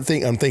I'm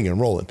thinking, I'm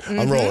rolling.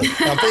 I'm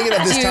thinking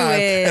of this time,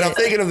 and I'm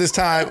thinking of this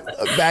time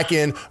back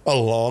in a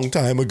long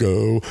time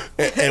ago.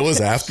 It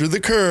was after the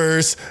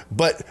curse,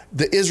 but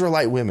the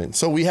Israelite women.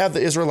 So we have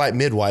the Israelite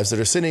midwives that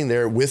are sitting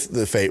there with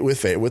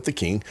the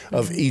king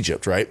of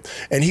Egypt, right?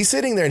 And he's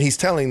sitting there and he's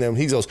telling them,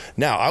 he goes,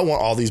 now I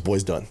want all these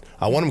boys done.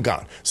 I want them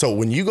gone. So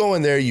when you go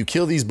in there, you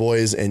kill these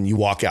boys and you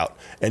walk out.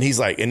 And he's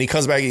like, and he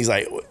comes back and he's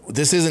like,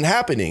 this isn't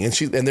happening. And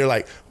they're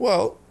like,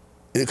 well,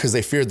 because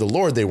they feared the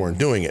Lord, they weren't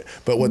doing it.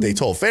 But what they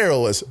told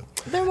Pharaoh was,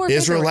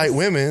 Israelite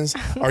women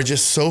are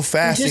just so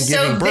fast in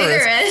giving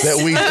birth that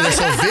they're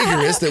so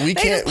vigorous that we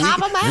can't.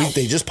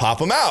 They just pop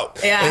them out.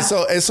 Yeah.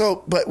 And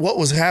so, but what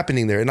was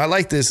happening there? And I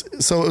like this.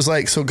 So it was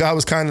like, so God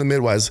was kind to the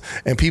midwives,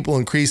 and people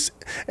increased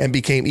and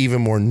became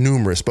even more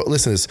numerous. But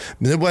listen to this: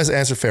 the midwives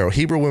answered Pharaoh,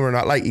 Hebrew women are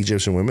not like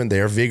Egyptian women; they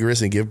are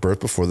vigorous and give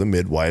birth before the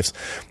midwives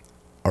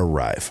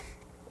arrive.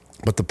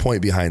 But the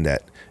point behind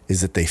that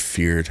is that they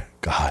feared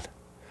God.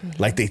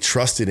 Like they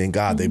trusted in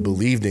God. They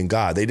believed in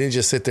God. They didn't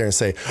just sit there and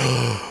say,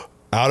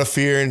 out of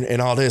fear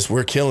and all this,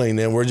 we're killing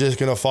and we're just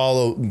going to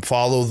follow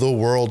the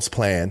world's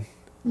plan.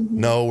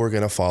 No, we're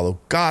going to follow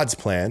God's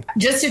plan.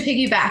 Just to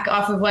piggyback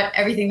off of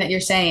everything that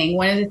you're saying,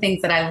 one of the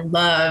things that I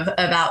love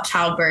about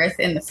childbirth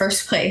in the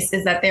first place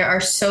is that there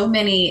are so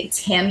many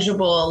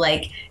tangible,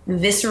 like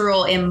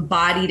visceral,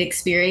 embodied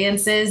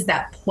experiences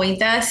that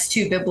point us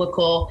to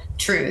biblical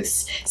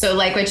truths. So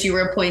like what you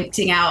were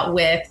pointing out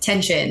with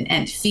tension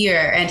and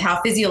fear and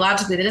how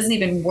physiologically that doesn't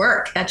even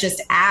work. That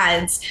just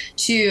adds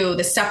to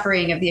the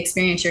suffering of the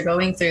experience you're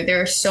going through. There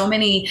are so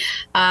many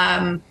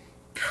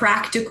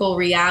practical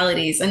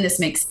realities, and this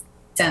makes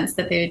sense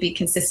that they would be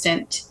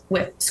consistent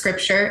with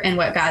scripture and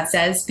what God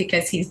says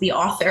because he's the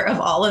author of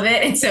all of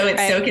it. And so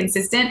it's so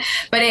consistent,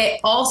 but it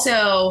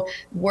also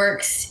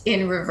works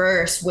in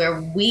reverse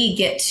where we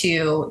get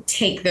to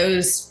take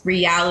those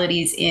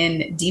realities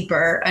in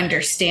deeper,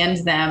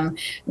 understand them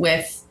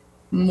with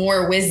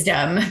more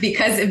wisdom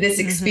because of this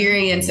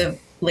experience of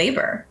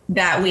labor,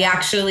 that we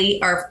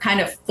actually are kind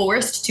of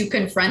forced to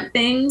confront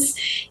things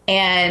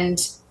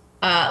and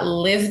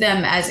live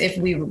them as if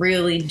we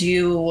really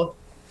do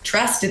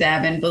trust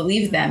them and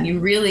believe them. You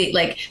really,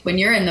 like when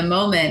you're in the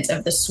moment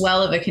of the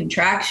swell of a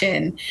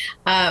contraction,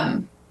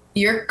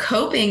 your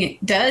coping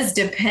does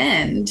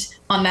depend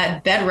on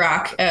that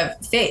bedrock of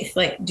faith.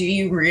 Like, do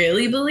you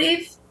really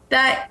believe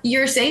that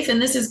you're safe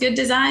and this is good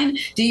design?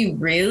 Do you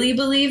really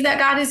believe that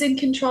God is in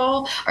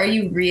control? Are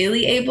you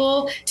really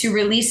able to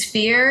release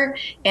fear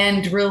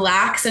and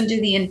relax under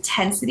the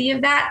intensity of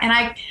that? And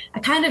I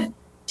kind of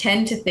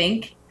tend to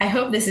think, I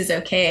hope this is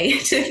okay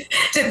to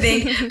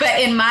think,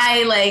 but in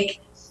my like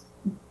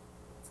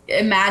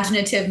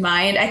imaginative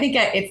mind, I think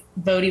it's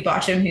Bodhi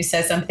Botcham who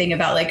says something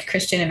about like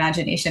Christian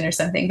imagination or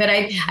something, but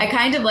I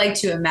kind of like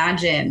to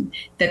imagine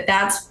that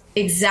that's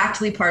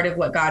exactly part of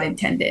what God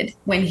intended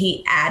when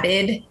he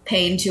added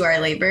pain to our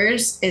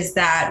labors, is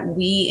that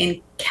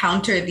we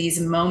encounter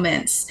these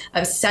moments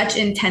of such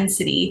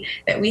intensity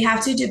that we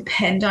have to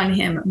depend on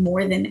him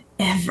more than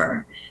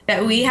ever,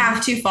 that we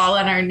have to fall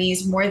on our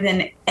knees more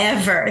than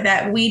ever,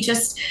 that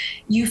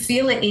you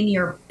feel it in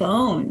your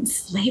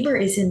bones. Labor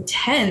is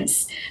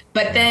intense,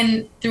 but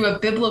then through a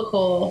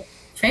biblical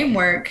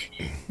framework,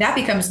 that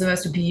becomes the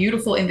most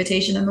beautiful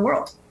invitation in the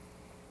world.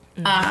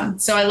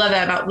 So I love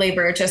that about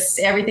labor, just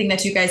everything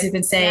that you guys have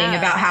been saying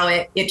about how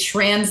it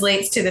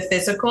translates to the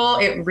physical.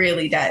 It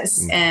really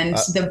does. And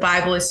the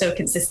Bible is so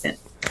consistent.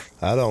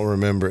 I don't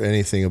remember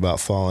anything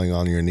about falling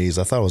on your knees.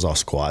 I thought it was all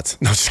squats.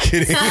 No, just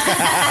kidding.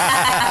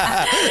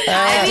 I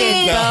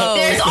mean,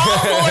 there's all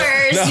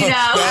fours, you know.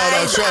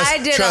 I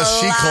did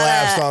trust, a she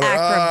collapsed lot on of her.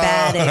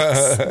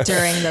 acrobatics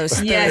during those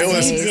 30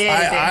 days.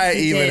 I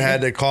even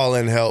had to call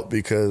in help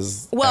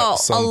because a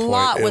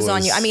lot was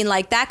on you. I mean,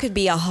 like that could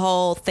be a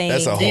whole thing.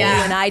 That's a whole. You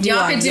and I do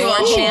on your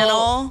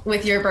channel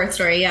with your birth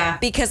story,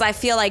 because I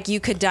feel like you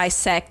could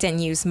dissect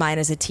and use mine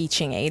as a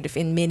teaching aid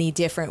in many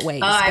different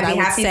ways. I'd be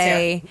happy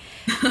to.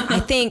 I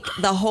think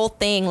the whole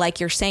thing, like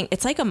you're saying,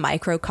 it's like a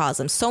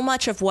microcosm. So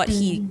much of what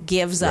he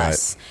gives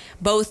us,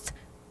 both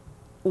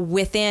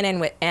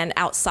within and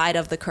outside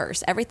of the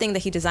curse, everything that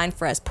he designed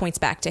for us points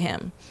back to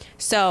him.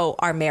 So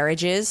our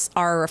marriages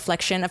are a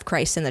reflection of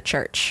Christ in the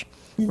church,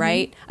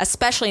 right?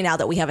 Especially now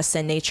that we have a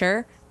sin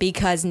nature,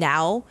 because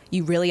now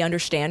you really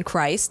understand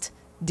Christ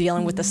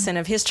dealing with the sin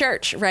of his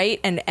church, right?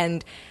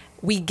 And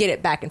we get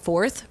it back and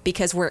forth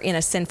because we're in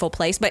a sinful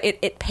place, but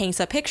it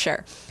paints a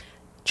picture.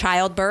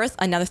 Childbirth,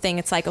 another thing.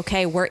 It's like,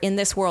 okay, we're in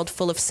this world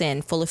full of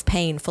sin, full of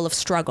pain, full of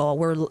struggle.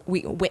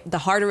 We the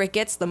harder it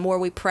gets, the more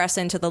we press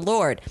into the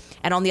Lord.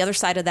 And on the other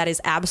side of that is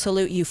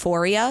absolute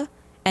euphoria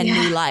and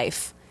new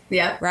life.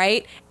 Yeah.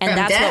 Right. And from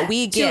that's what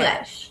we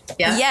get.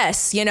 Yeah.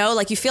 Yes. You know,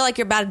 like you feel like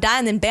you're about to die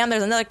and then bam,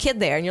 there's another kid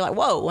there and you're like,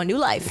 whoa, a new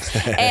life.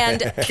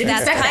 And that's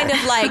kind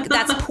of like,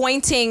 that's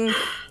pointing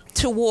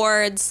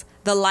towards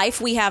the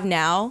life we have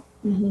now.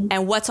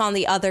 And what's on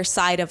the other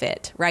side of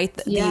it, right?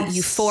 The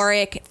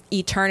euphoric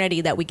eternity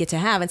that we get to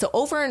have. And so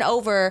over and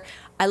over,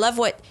 I love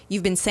what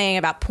you've been saying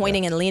about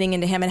pointing and leaning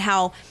into him, and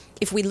how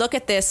if we look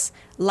at this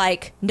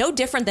like no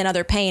different than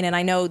other pain, and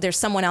I know there's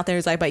someone out there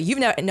who's like, but you've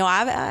never, no,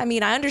 I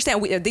mean, I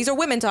understand. These are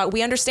women talk.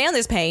 We understand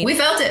this pain. We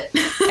felt it.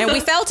 And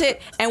we felt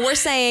it. And we're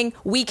saying,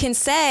 we can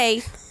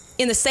say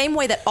in the same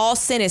way that all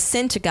sin is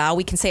sin to God,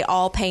 we can say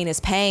all pain is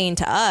pain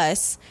to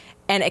us,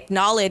 and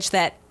acknowledge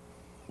that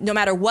no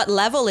matter what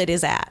level it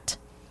is at,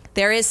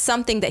 there is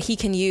something that he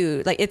can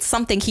use. Like it's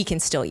something he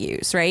can still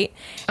use, right?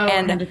 Oh,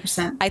 and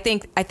 100%. I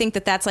think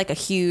that that's like a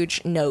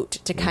huge note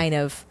to kind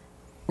of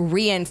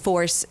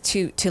reinforce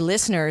to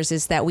listeners,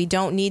 is that we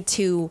don't need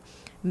to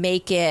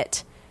make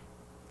it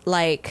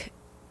like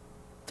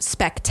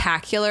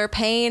spectacular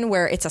pain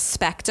where it's a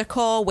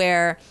spectacle,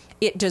 where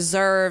it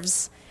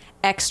deserves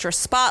extra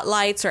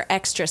spotlights or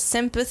extra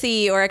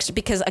sympathy or extra,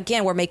 because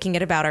again, we're making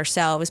it about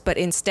ourselves. But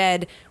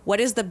instead, what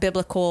is the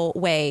biblical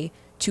way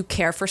to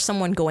care for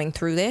someone going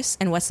through this?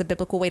 And what's the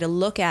biblical way to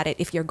look at it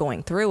if you're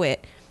going through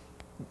it?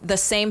 The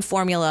same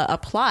formula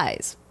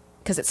applies.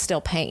 because it's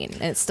still pain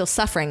and it's still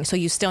suffering. So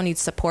you still need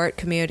support,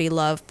 community,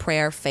 love,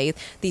 prayer, faith.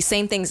 These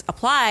same things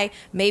apply,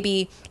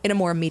 maybe in a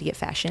more immediate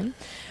fashion.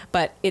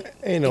 But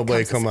ain't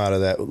nobody come out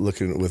of that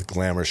looking with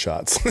glamour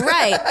shots.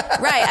 Right.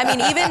 I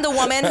mean, even the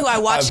woman who I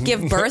watched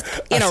give birth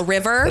in a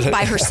river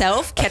by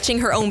herself,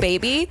 catching her own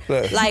baby,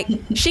 like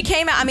she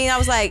came out. I mean, I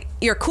was like,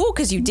 you're cool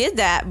because you did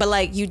that, but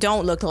like you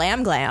don't look glam.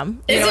 You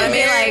know what I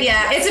mean? Like,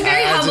 yeah, it's a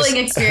very humbling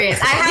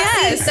experience. I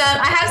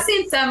have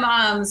seen some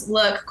moms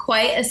look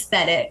quite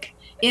aesthetic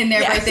in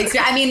their birthday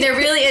experience. I mean, there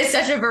really is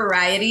such a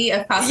variety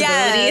of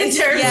possibility in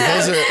terms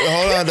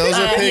of... Those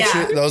are pictures.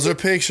 Yeah. Those are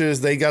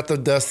pictures. They got the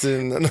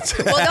Dustin... Well, no,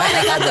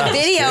 they got the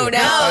video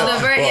now.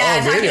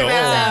 Talking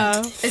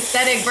about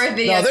aesthetic birth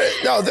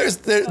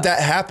videos.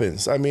 That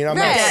happens. I mean, I'm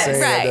not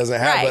saying that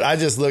doesn't happen, but I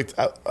just looked...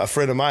 A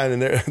friend of mine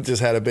and they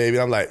just had a baby.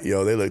 I'm like,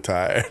 yo, they look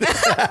tired.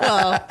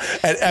 Well,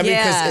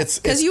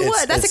 because you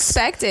would. That's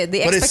expected.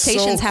 The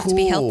expectations have to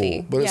be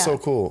healthy. But it's so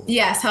cool.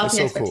 Yes,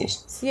 healthy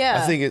expectations. Cool.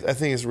 Yeah. I think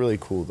it's really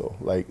cool, though.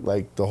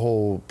 Like the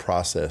whole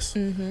process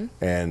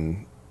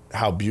and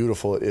how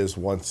beautiful it is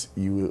once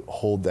you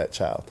hold that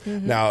child.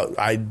 Now,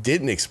 I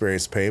didn't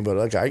experience pain, but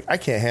like I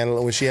can't handle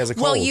it when she has a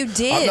cold. Well, you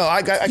did.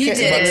 I can't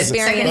experience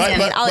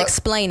it. I'll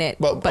explain it.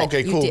 But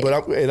okay, cool. But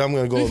I'm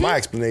going to go with my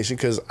explanation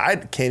because I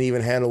can't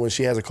even handle when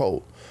she has a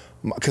cold.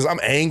 Because I'm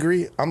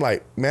angry. I'm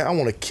like, man, I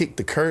want to kick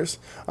the curse.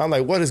 I'm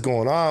like, what is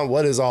going on?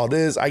 What is all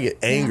this? I get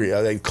angry.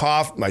 I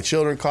cough. My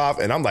children cough.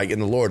 And I'm like in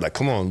the Lord, like,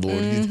 come on,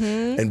 Lord.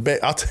 And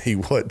I'll tell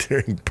you what,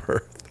 during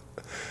birth.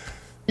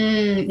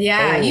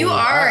 You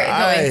are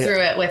going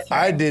through it with her.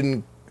 I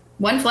didn't.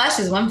 One flesh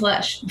is one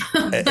flesh.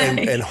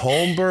 and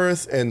home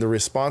birth and the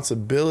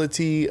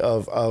responsibility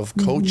of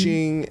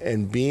coaching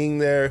and being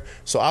there.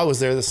 So I was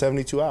there the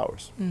 72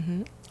 hours.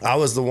 I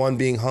was the one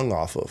being hung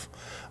off of.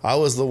 I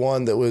was the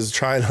one that was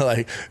trying to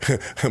like,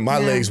 my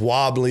legs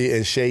wobbly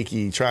and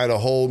shaky, trying to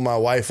hold my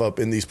wife up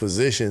in these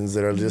positions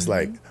that are just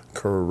like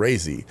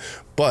crazy,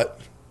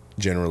 but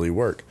generally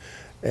work.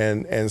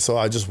 And so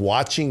I just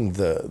watching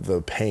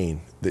the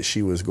pain that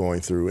she was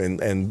going through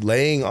and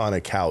laying on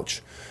a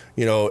couch,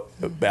 you know,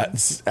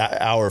 at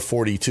hour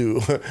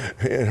 42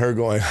 and her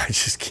going, I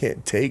just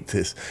can't take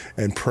this,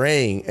 and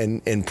praying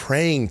and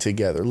praying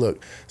together.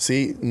 Look,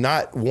 see,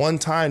 not one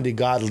time did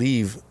God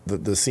leave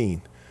the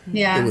scene.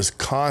 Yeah. It was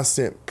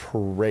constant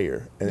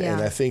prayer.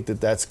 And I think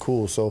that's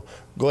cool. So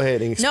go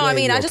ahead and explain. No, I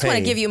mean, I just want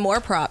to give you more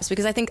props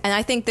because I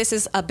think this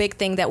is a big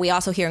thing that we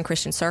also hear in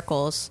Christian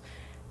circles.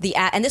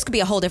 And this could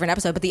be a whole different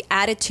episode, but the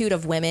attitude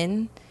of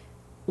women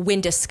when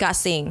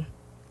discussing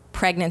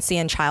pregnancy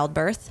and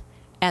childbirth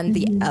and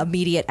the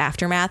immediate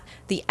aftermath,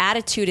 the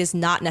attitude is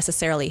not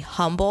necessarily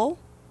humble.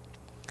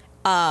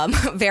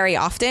 Very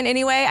often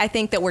anyway. I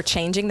think that we're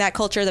changing that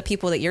culture. The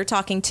people that you're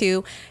talking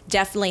to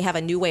definitely have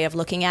a new way of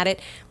looking at it.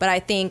 But I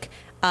think,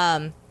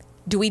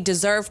 do we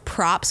deserve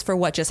props for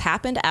what just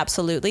happened?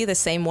 Absolutely. The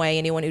same way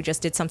anyone who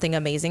just did something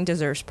amazing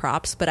deserves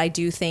props. But I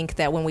do think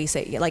that when we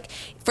say, like,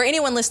 for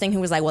anyone listening who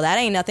was like, well, that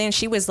ain't nothing.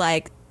 She was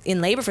like in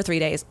labor for 3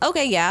 days.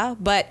 Okay, yeah.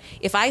 But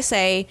if I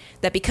say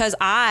that because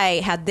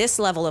I had this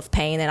level of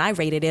pain and I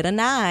rated it a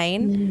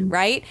 9,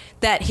 right?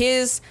 That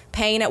his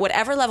pain at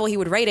whatever level he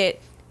would rate it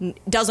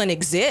doesn't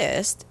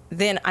exist,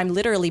 then I'm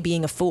literally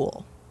being a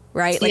fool,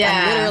 right? Like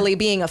I'm literally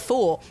being a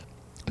fool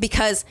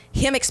because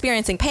him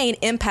experiencing pain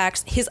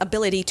impacts his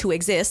ability to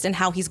exist and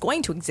how he's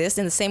going to exist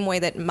in the same way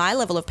that my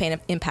level of pain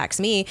impacts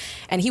me.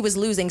 And he was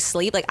losing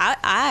sleep. Like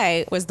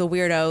I was the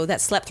weirdo that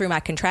slept through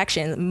my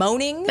contraction,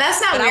 moaning.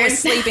 That's not weird. I was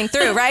sleeping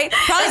through, right?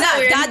 Probably not.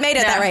 Weird. God made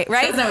it that way,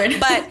 right? That's not weird.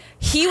 But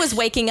he was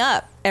waking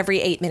up every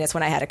 8 minutes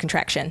when I had a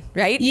contraction,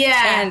 right?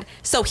 Yeah. And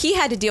so he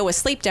had to deal with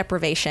sleep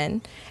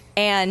deprivation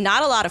and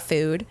not a lot of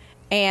food,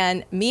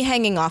 and me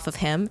hanging off of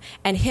him,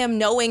 and him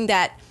knowing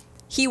that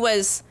he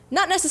was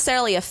not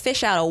necessarily a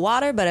fish out of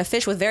water, but a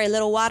fish with very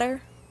little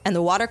water. And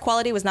the water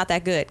quality was not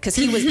that good because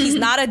he's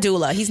not a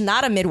doula. He's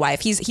not a midwife.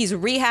 He's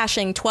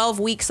rehashing 12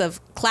 weeks of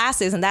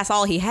classes, and that's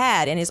all he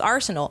had in his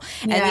arsenal.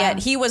 And yet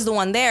he was the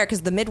one there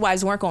because the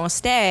midwives weren't going to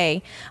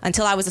stay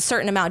until I was a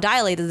certain amount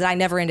dilated that I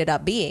never ended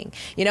up being,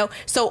 you know?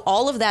 So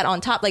all of that on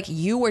top, like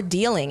you were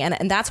dealing.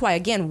 And that's why,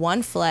 again,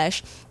 one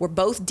flesh, we're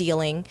both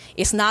dealing.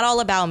 It's not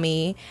all about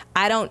me.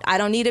 I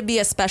don't need to be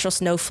a special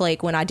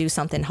snowflake when I do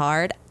something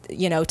hard,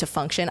 you know, to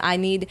function. I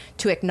need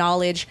to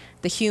acknowledge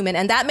the human.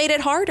 And that made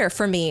it harder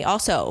for me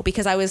also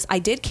because I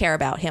did care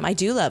about him. I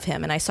do love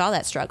him. And I saw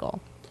that struggle.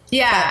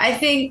 Yeah. But, I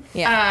think,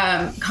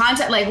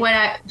 content,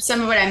 like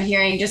some of what I'm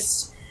hearing,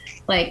 just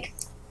like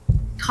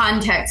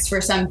context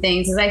for some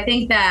things is I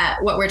think that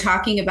what we're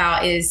talking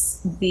about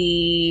is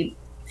the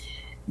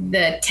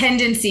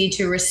tendency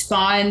to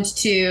respond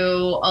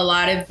to a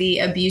lot of the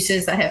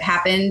abuses that have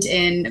happened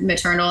in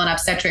maternal and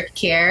obstetric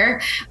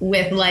care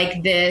with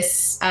like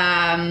this,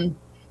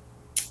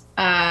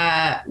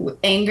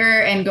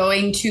 anger and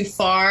going too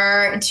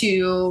far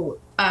to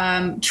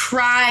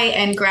try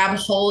and grab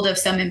hold of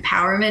some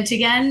empowerment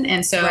again.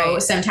 And so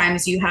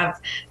sometimes you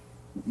have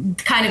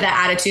kind of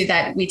that attitude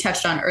that we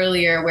touched on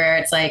earlier where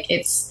it's like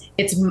it's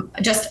it's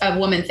just a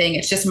woman thing.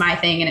 It's just my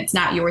thing and it's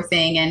not your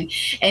thing.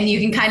 And you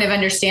can kind of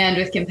understand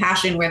with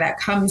compassion where that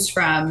comes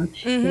from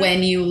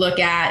when you look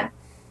at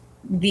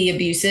the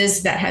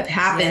abuses that have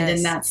happened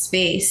in that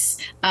space.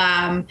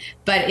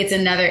 But it's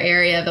another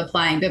area of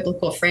applying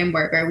biblical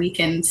framework where we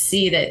can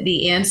see that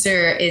the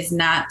answer is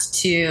not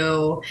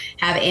to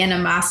have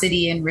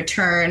animosity in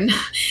return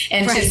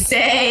and to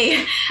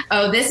say,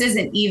 oh, this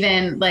isn't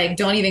even like,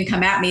 don't even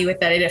come at me with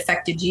that it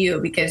affected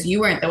you because you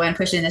weren't the one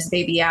pushing this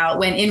baby out.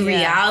 When in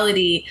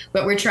reality,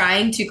 what we're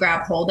trying to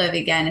grab hold of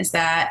again is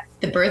that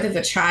the birth of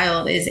a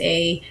child is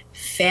a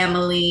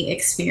family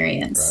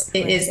experience.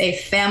 It is a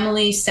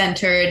family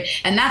centered.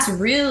 And that's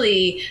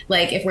really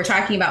like, if we're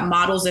talking about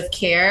models of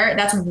care,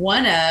 that's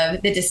one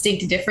of the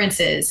distinct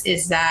differences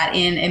is that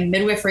in a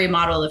midwifery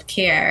model of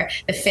care,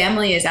 the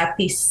family is at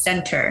the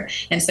center.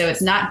 And so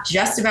it's not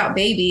just about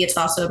baby, it's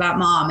also about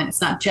mom. And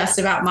it's not just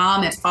about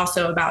mom, it's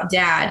also about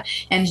dad.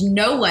 And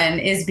no one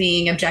is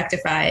being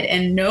objectified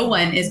and no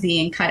one is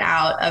being cut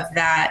out of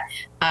that,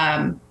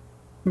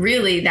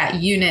 really that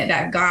unit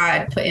that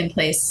God put in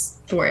place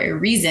for a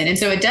reason. And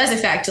so it does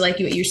affect, like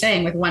what you're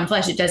saying with one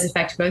flesh, it does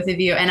affect both of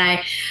you. And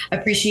I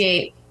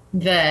appreciate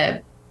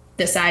the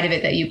side of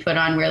it that you put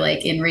on where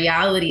like in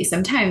reality,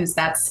 sometimes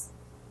that's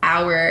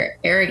our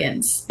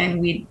arrogance and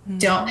we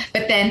don't,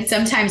 but then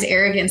sometimes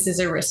arrogance is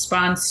a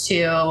response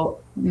to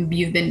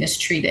you've been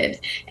mistreated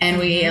and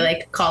we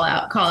like call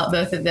out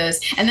both of those.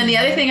 And then the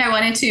other thing I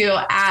wanted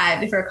to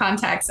add for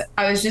context,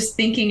 I was just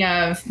thinking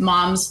of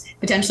moms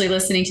potentially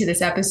listening to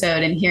this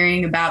episode and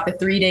hearing about the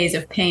 3 days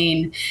of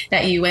pain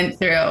that you went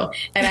through.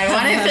 And I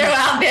want to throw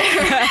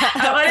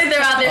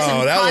out there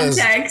some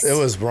context. It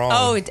was wrong.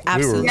 Oh,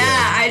 absolutely.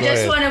 I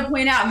just want to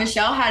point out,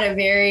 Michelle had a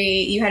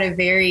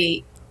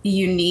very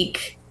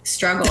unique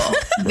struggle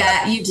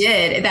that you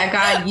did, that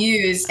God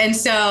used. And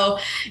so,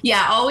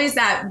 always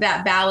that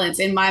balance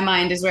in my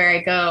mind is where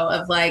I go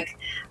of like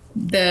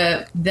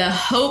the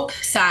hope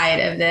side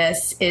of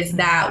this is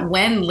that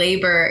when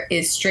labor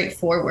is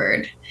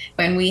straightforward,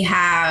 when we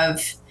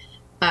have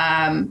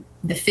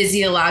the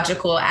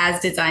physiological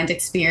as designed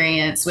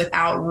experience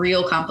without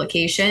real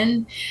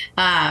complication.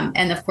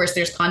 And of course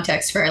there's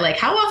context for like,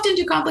 how often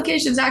do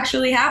complications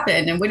actually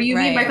happen? And what do you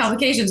mean by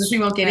complications, which we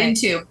won't get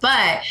into,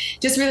 but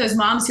just for those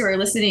moms who are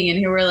listening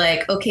and who are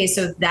like, okay,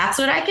 so that's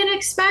what I can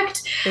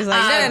expect. It's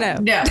like,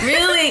 no.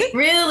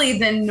 Really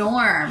the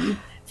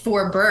norm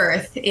for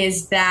birth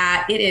is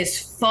that it is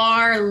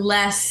far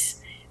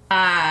less,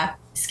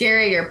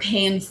 scary or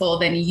painful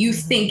than you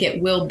think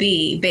it will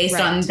be based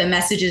on the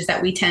messages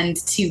that we tend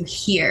to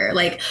hear.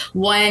 Like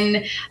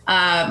one,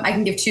 I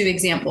can give 2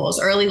 examples.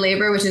 Early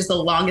labor, which is the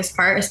longest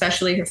part,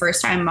 especially for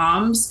first-time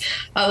moms.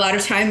 A lot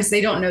of times they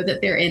don't know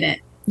that they're in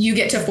it. You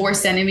get to 4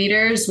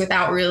 centimeters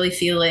without really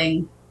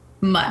feeling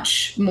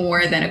much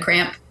more than a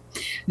cramp,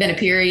 than a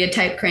period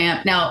type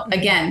cramp. Now,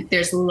 again,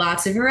 there's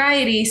lots of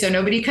variety. So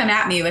nobody come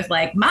at me with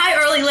like, my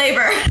early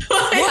labor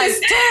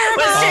was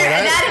terrible.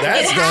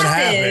 That's going to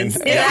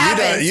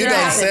happen. You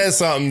done said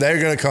something, they're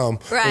going to come.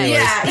 Right.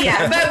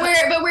 Yeah.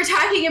 But we're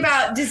talking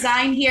about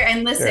design here.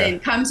 And listen,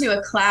 come to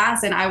a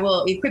class and I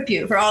will equip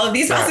you for all of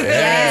these possibilities.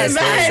 Yes,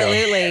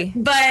 absolutely.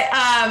 But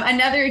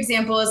another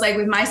example is like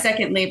with my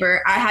second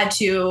labor, I had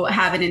to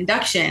have an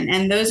induction.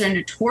 And those are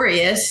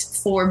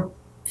notorious for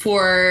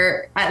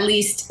at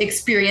least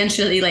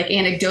experientially, like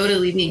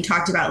anecdotally being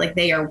talked about, like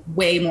they are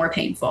way more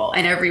painful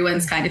and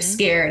everyone's kind of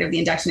scared of the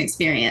induction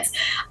experience.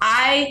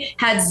 I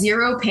had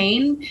 0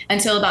 pain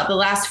until about the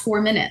last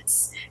 4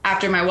 minutes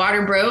after my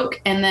water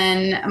broke. And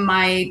then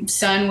my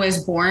son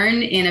was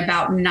born in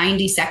about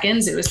 90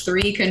 seconds. It was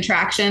 3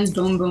 contractions,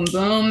 boom, boom,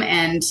 boom.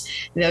 And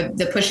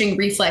the pushing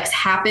reflex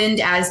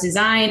happened as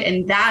designed.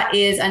 And that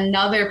is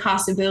another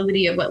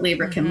possibility of what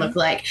labor can look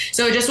like.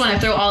 So I just want to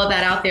throw all of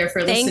that out there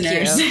for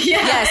listeners.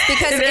 Yes,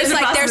 because it's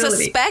like there's a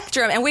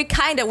spectrum and we're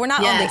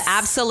not on the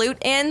absolute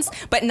ends,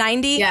 but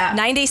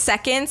 90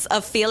 seconds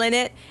of feeling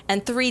it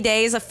and 3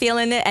 days of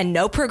feeling it and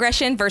no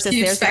progression versus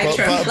huge there's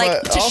spectrum.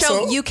 But to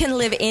show you can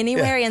live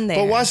anywhere in there.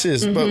 But watch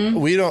this. But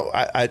we don't,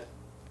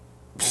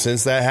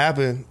 since that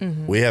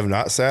happened, we have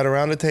not sat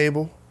around the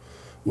table.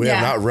 We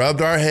have not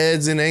rubbed our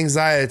heads in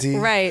anxiety.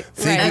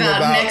 Thinking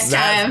about next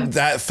time.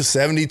 That for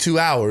 72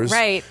 hours.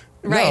 Right.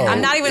 No,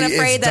 I'm not even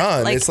afraid it's that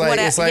done. like,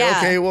 it's like,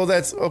 okay, well,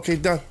 that's okay,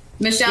 done.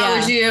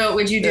 Michelle,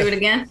 would you do it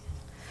again?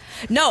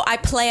 No, I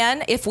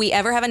plan if we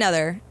ever have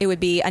another, it would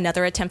be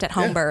another attempt at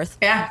home birth.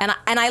 Yeah.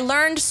 And I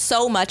learned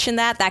so much in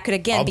that could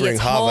again be its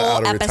Hava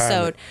whole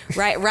episode.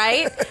 Right.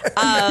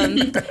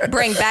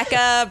 Bring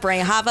Becca,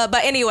 bring Hava.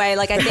 But anyway,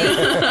 like I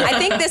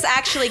think this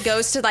actually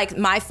goes to like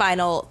my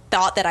final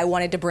thought that I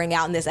wanted to bring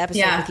out in this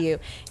episode with you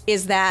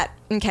is that,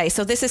 okay,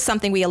 so this is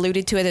something we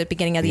alluded to at the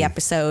beginning of the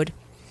episode.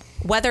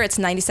 Whether it's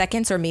 90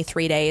 seconds or me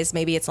 3 days,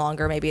 maybe it's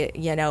longer,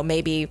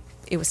 maybe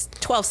it was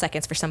 12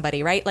 seconds for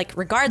somebody, right? Like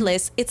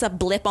regardless, it's a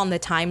blip on the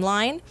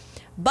timeline,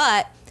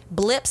 but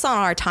blips on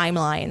our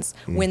timelines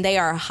when they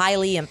are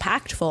highly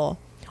impactful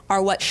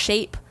are what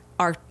shape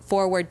our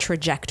forward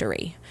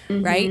trajectory,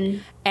 right?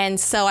 And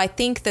so I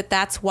think that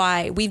that's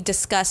why we've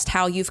discussed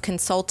how you've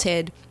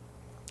consulted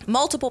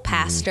multiple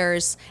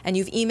pastors and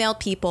you've emailed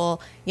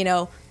people,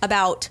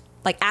 about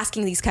like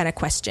asking these kind of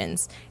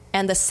questions,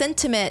 and the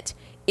sentiment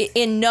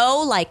in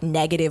no like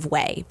negative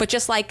way, but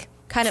just like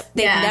kind of,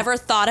 they've never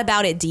thought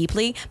about it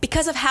deeply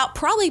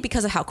probably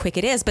because of how quick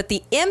it is. But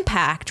the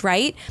impact,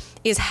 right,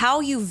 is how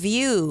you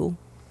view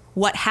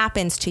what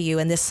happens to you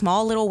in this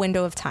small little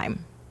window of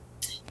time.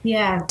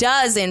 Yeah.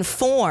 Does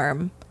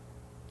inform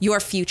your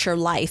future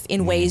life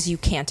in ways you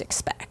can't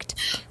expect,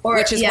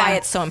 which is why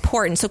it's so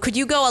important. So could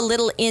you go a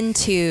little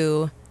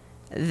into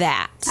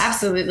that?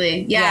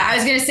 Absolutely. Yeah. I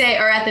was going to say,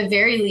 or at the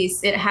very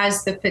least, it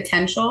has the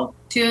potential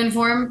to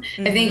inform.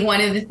 I think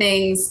one of the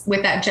things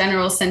with that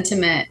general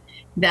sentiment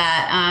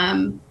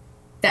that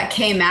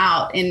came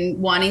out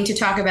in wanting to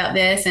talk about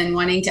this and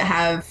wanting to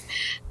have,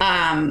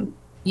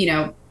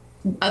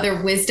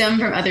 other wisdom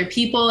from other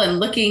people and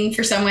looking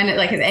for someone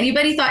like, has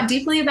anybody thought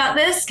deeply about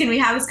this? Can we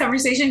have this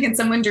conversation? Can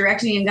someone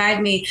direct me and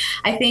guide me?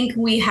 I think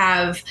we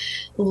have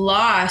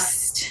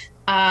lost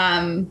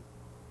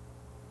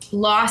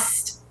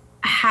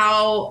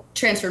how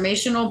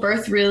transformational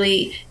birth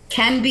really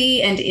can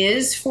be and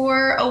is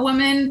for a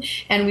woman.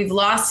 And we've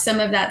lost some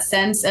of that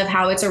sense of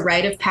how it's a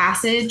rite of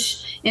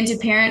passage into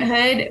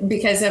parenthood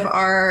because of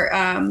our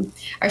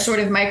sort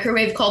of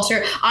microwave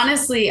culture.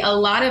 Honestly, a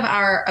lot of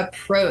our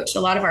approach,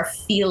 a lot of our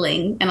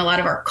feeling, and a lot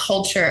of our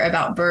culture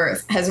about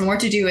birth has more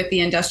to do with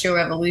the Industrial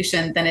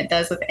Revolution than it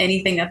does with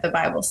anything that the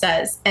Bible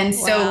says. And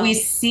so we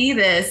see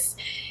this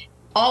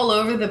all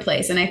over the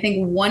place. And I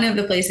think one of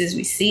the places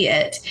we see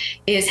it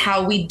is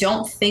how we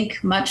don't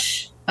think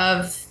much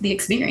of the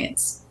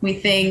experience. We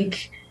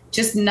think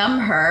just numb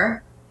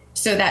her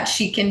so that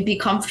she can be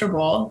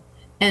comfortable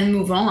and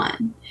move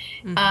on.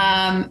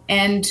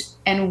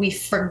 And we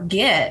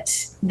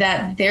forget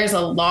that there's a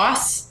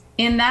loss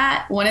in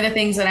that. One of the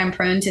things that I'm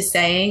prone to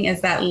saying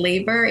is that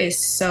labor is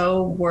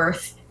so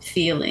worth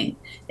feeling.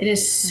 It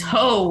is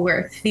so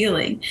worth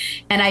feeling.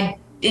 And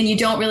you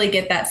don't really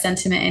get that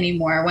sentiment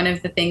anymore. One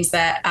of the things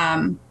that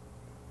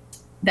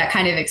that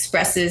kind of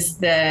expresses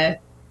the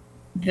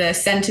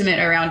sentiment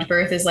around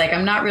birth is like,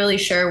 I'm not really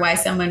sure why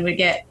someone would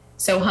get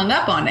so hung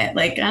up on it.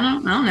 Like, I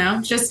don't know.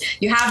 It's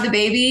just, you have the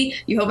baby,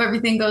 you hope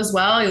everything goes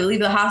well, you leave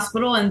the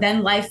hospital, and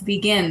then life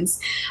begins.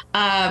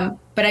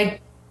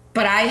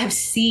 But I have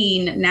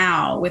seen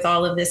now with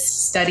all of this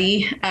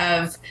study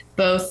of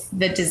both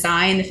the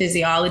design, the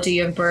physiology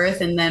of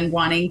birth, and then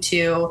wanting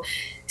to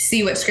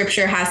see what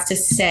scripture has to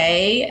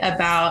say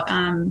about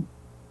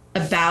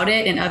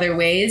it in other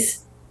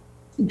ways,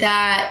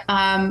 that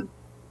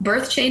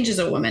birth changes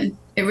a woman.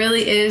 It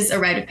really is a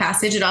rite of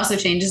passage. It also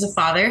changes a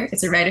father.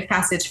 It's a rite of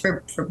passage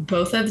for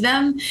both of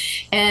them.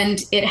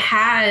 And it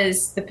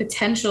has the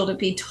potential to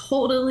be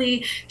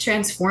totally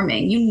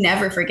transforming. You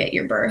never forget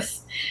your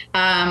birth,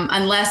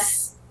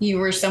 unless you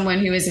were someone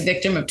who was a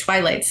victim of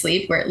twilight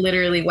sleep, where it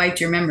literally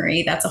wiped your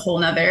memory. That's a whole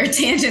nother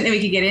tangent that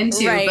we could get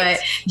into. Right.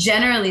 But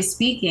generally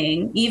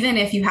speaking, even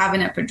if you have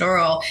an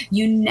epidural,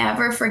 you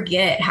never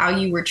forget how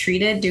you were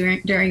treated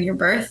during your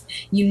birth.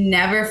 You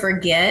never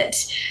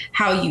forget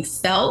how you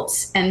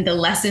felt and the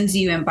lessons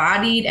you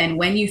embodied and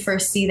when you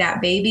first see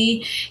that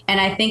baby. And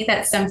I think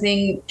that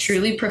something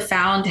truly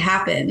profound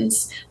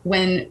happens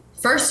when,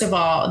 first of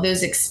all,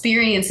 those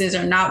experiences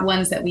are not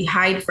ones that we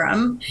hide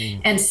from.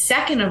 And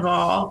second of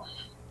all,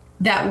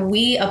 that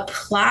we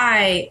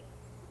apply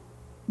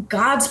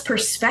God's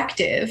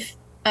perspective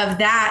of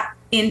that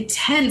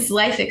intense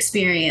life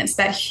experience,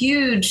 that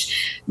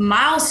huge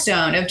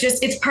milestone of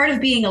just, it's part of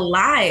being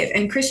alive.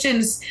 And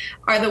Christians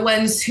are the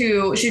ones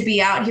who should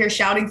be out here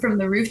shouting from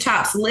the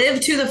rooftops,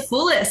 live to the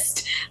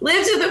fullest,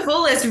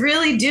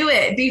 really do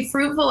it, be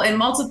fruitful and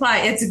multiply.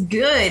 It's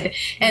good.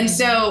 And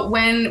so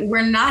when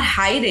we're not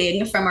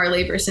hiding from our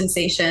labor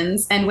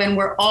sensations, and when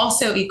we're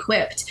also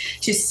equipped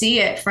to see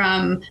it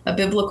from a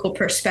biblical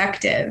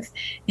perspective,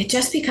 it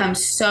just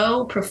becomes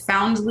so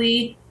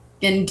profoundly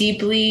and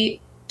deeply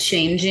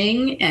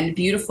changing and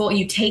beautiful.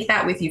 You take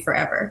that with you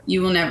forever.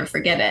 You will never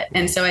forget it.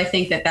 And so I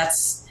think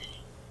that's,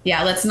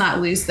 let's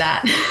not lose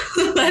that.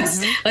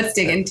 Let's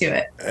dig into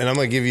it. And I'm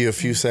going to give you a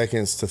few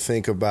seconds to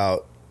think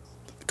about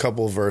a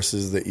couple of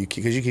verses that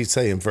because you keep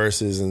saying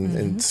verses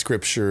and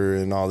scripture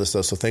and all this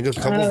stuff. So think of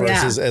a couple of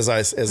verses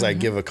as I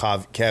give a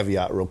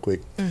caveat real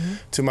quick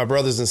to my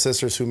brothers and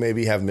sisters who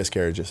maybe have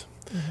miscarriages.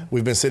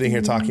 We've been sitting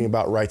here talking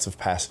about rites of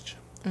passage.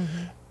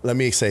 Let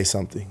me say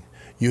something.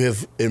 You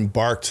have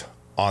embarked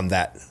on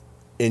that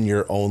in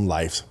your own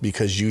life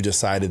because you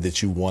decided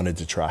that you wanted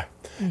to try.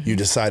 You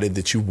decided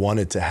that you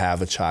wanted to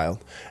have a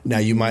child. Now,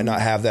 you might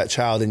not have that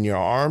child in your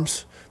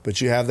arms, but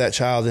you have that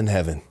child in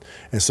heaven.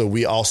 And so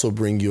we also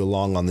bring you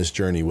along on this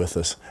journey with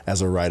us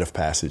as a rite of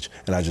passage.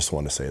 And I just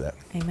want to say that.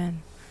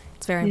 Amen.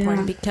 It's very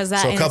important because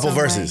that. So a couple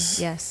verses.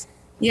 Way, yes.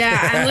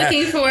 Yeah, I'm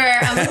looking for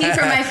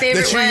my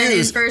favorite one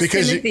in 1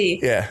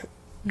 Timothy.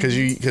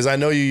 Because I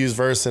know you use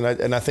verse, and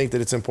I think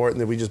that it's important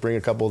that we just bring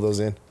a couple of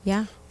those in.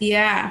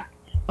 Yeah.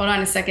 Hold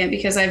on a second,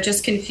 because I've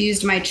just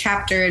confused my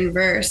chapter and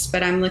verse,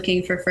 but I'm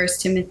looking for 1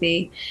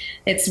 Timothy.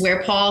 It's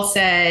where Paul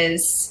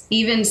says,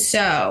 even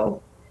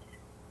so,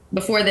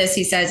 before this,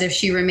 he says, if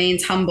she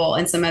remains humble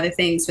and some other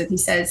things, but he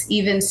says,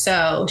 even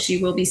so,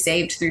 she will be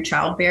saved through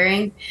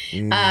childbearing.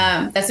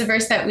 That's a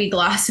verse that we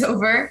gloss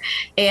over.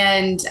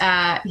 And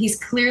he's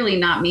clearly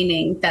not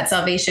meaning that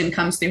salvation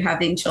comes through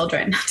having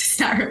children, does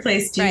not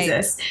replace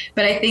Jesus. Right.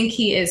 But I think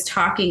he is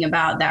talking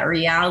about that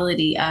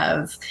reality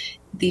of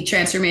the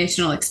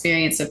transformational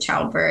experience of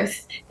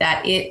childbirth,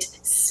 that it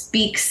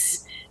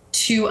speaks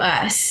to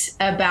us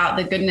about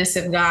the goodness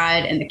of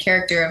God and the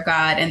character of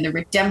God and the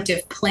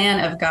redemptive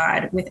plan of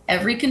God with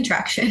every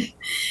contraction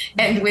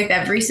and with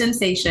every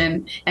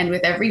sensation and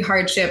with every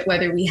hardship,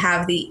 whether we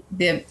have the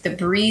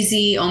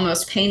breezy,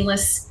 almost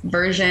painless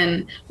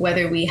version,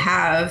 whether we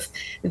have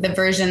the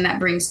version that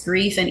brings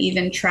grief and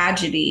even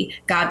tragedy,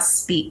 God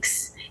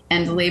speaks.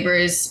 And labor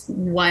is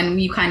one,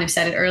 you kind of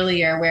said it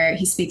earlier, where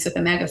he speaks with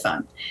a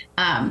megaphone.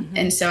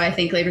 And so I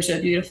think labor is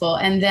really beautiful.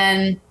 And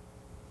then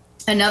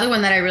another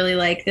one that I really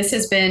like, this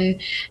has been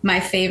my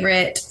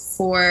favorite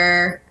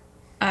for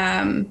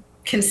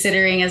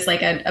considering as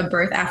like a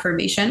birth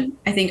affirmation.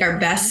 I think our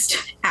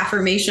best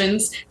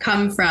affirmations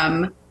come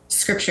from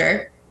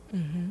scripture.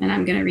 And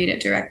I'm going to read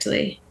it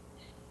directly.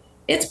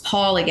 It's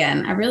Paul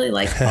again. I really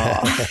like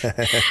Paul.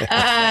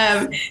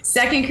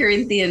 2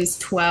 Corinthians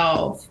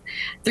 12.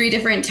 3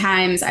 different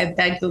times I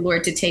begged the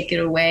Lord to take it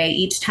away.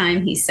 Each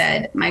time he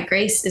said, my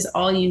grace is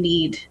all you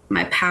need.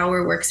 My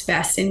power works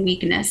best in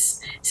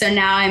weakness. So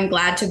now I'm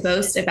glad to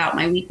boast about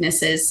my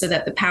weaknesses so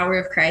that the power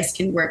of Christ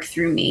can work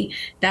through me.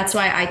 That's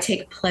why I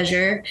take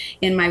pleasure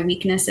in my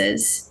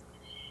weaknesses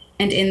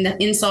and in the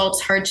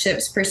insults,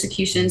 hardships,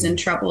 persecutions, and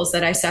troubles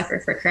that I suffer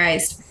for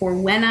Christ. For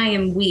when I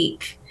am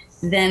weak,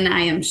 then I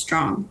am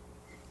strong.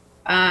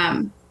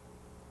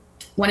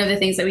 One of the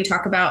things that we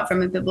talk about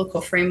from a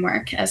biblical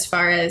framework as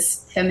far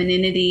as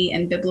femininity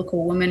and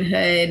biblical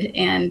womanhood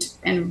and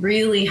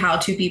really how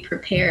to be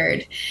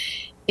prepared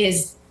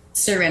is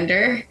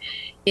surrender,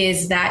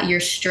 is that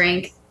your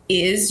strength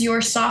is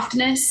your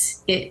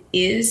softness. It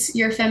is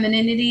your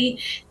femininity.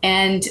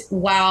 And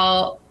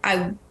while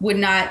I would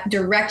not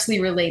directly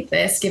relate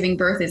this, giving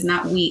birth is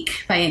not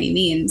weak by any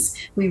means.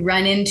 We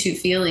run into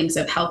feelings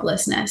of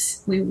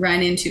helplessness. We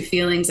run into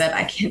feelings of,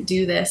 I can't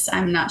do this.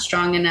 I'm not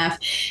strong enough.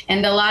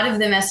 And a lot of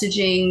the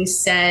messaging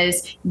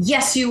says,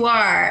 yes, you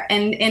are.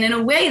 And in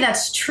a way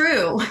that's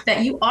true,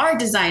 that you are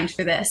designed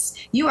for this.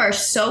 You are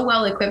so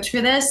well equipped for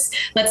this.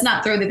 Let's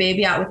not throw the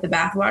baby out with the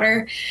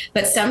bathwater.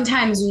 But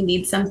sometimes we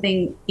need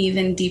something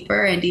even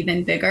deeper and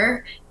even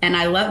bigger. And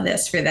I love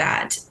this for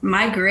that.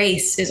 My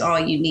grace is all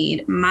you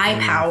need. My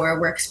power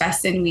works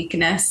best in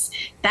weakness.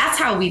 That's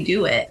how we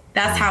do it.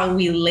 That's how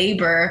we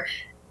labor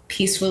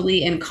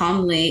peacefully and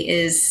calmly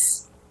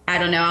is, I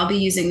don't know, I'll be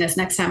using this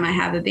next time I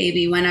have a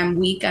baby. When I'm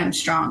weak, I'm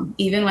strong.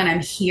 Even when I'm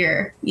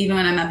here, even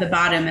when I'm at the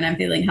bottom and I'm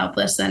feeling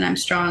helpless, then I'm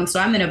strong. So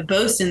I'm going to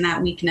boast in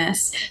that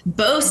weakness,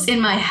 boast in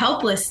my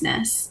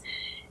helplessness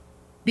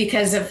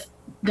because of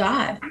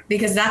God,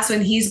 because that's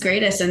when he's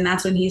greatest and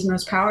that's when he's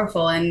most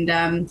powerful. And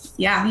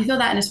you feel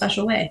that in a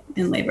special way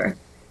in labor.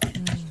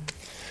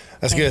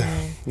 That's good.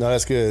 No,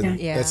 that's good.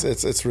 Yeah.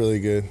 It's really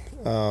good.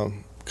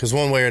 Because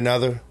one way or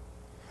another,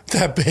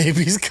 that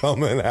baby's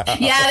coming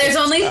out. Yeah, there's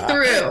only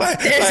through.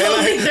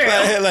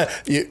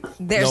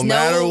 No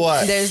matter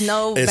what, there's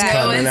no it's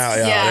coming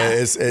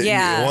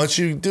out. Once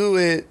you do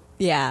it.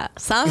 Yeah,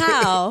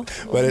 somehow.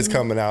 But it's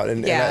coming out.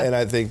 And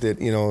I think that,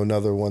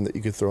 another one that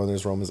you could throw in there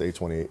is Romans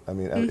 8:28. I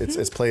mean,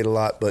 it's played a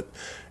lot, but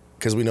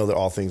because we know that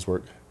all things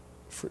work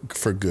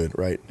for good,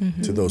 right?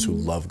 To those who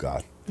love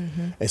God.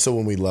 And so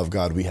when we love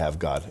God, we have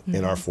God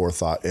in our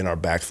forethought, in our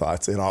back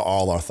thoughts, in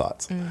all our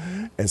thoughts.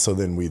 And so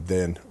then we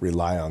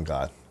rely on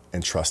God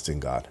and trust in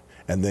God.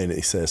 And then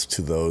he says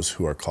to those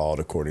who are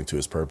called according to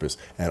his purpose.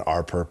 And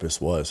our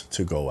purpose was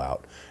to go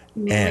out.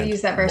 I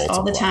use that verse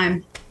all the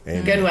time.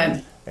 Amen. Good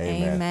one.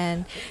 Amen.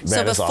 Man,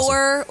 so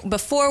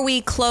before we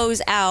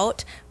close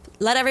out,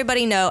 let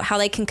everybody know how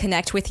they can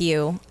connect with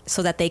you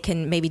so that they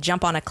can maybe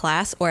jump on a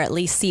class or at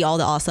least see all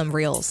the awesome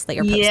reels that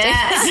you're posting.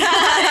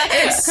 Yes.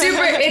 It's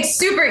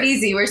super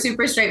easy. We're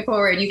super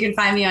straightforward. You can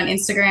find me on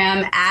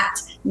Instagram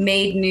at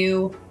Made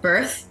New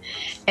Birth.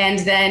 And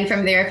then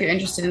from there, if you're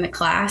interested in the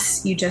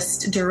class, you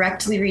just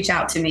directly reach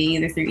out to me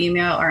either through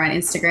email or on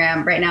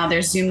Instagram. Right now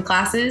there's Zoom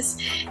classes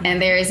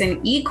and there is an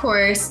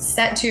e-course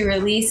set to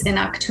release in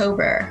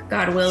October.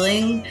 God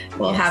willing,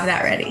 we'll have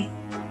that ready.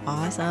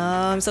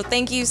 Awesome. So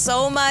thank you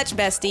so much,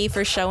 Bestie,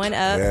 for showing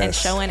up and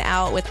showing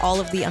out with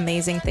all of the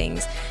amazing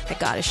things that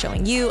God is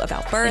showing you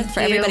about birth. For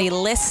everybody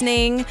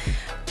listening,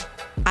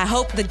 I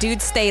hope the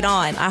dude stayed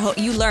on. I hope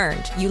you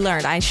learned.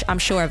 I'm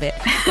sure of it.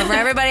 But for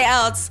everybody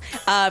else,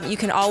 you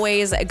can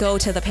always go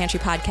to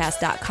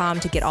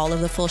thepantrypodcast.com to get all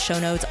of the full show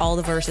notes, all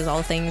the verses, all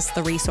the things,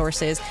 the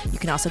resources. You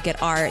can also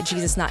get our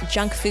Jesus Not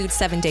Junk Food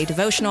 7-day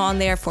devotional on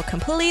there for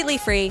completely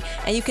free.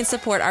 And you can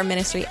support our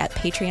ministry at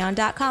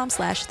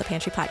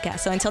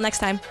patreon.com/thepantrypodcast. So until next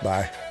time.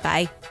 Bye.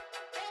 Bye.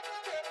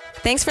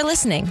 Thanks for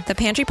listening. The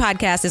Pantry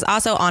Podcast is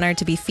also honored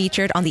to be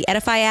featured on the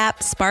Edify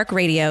app, Spark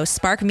Radio,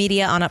 Spark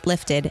Media on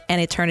Uplifted, and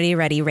Eternity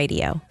Ready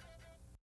Radio.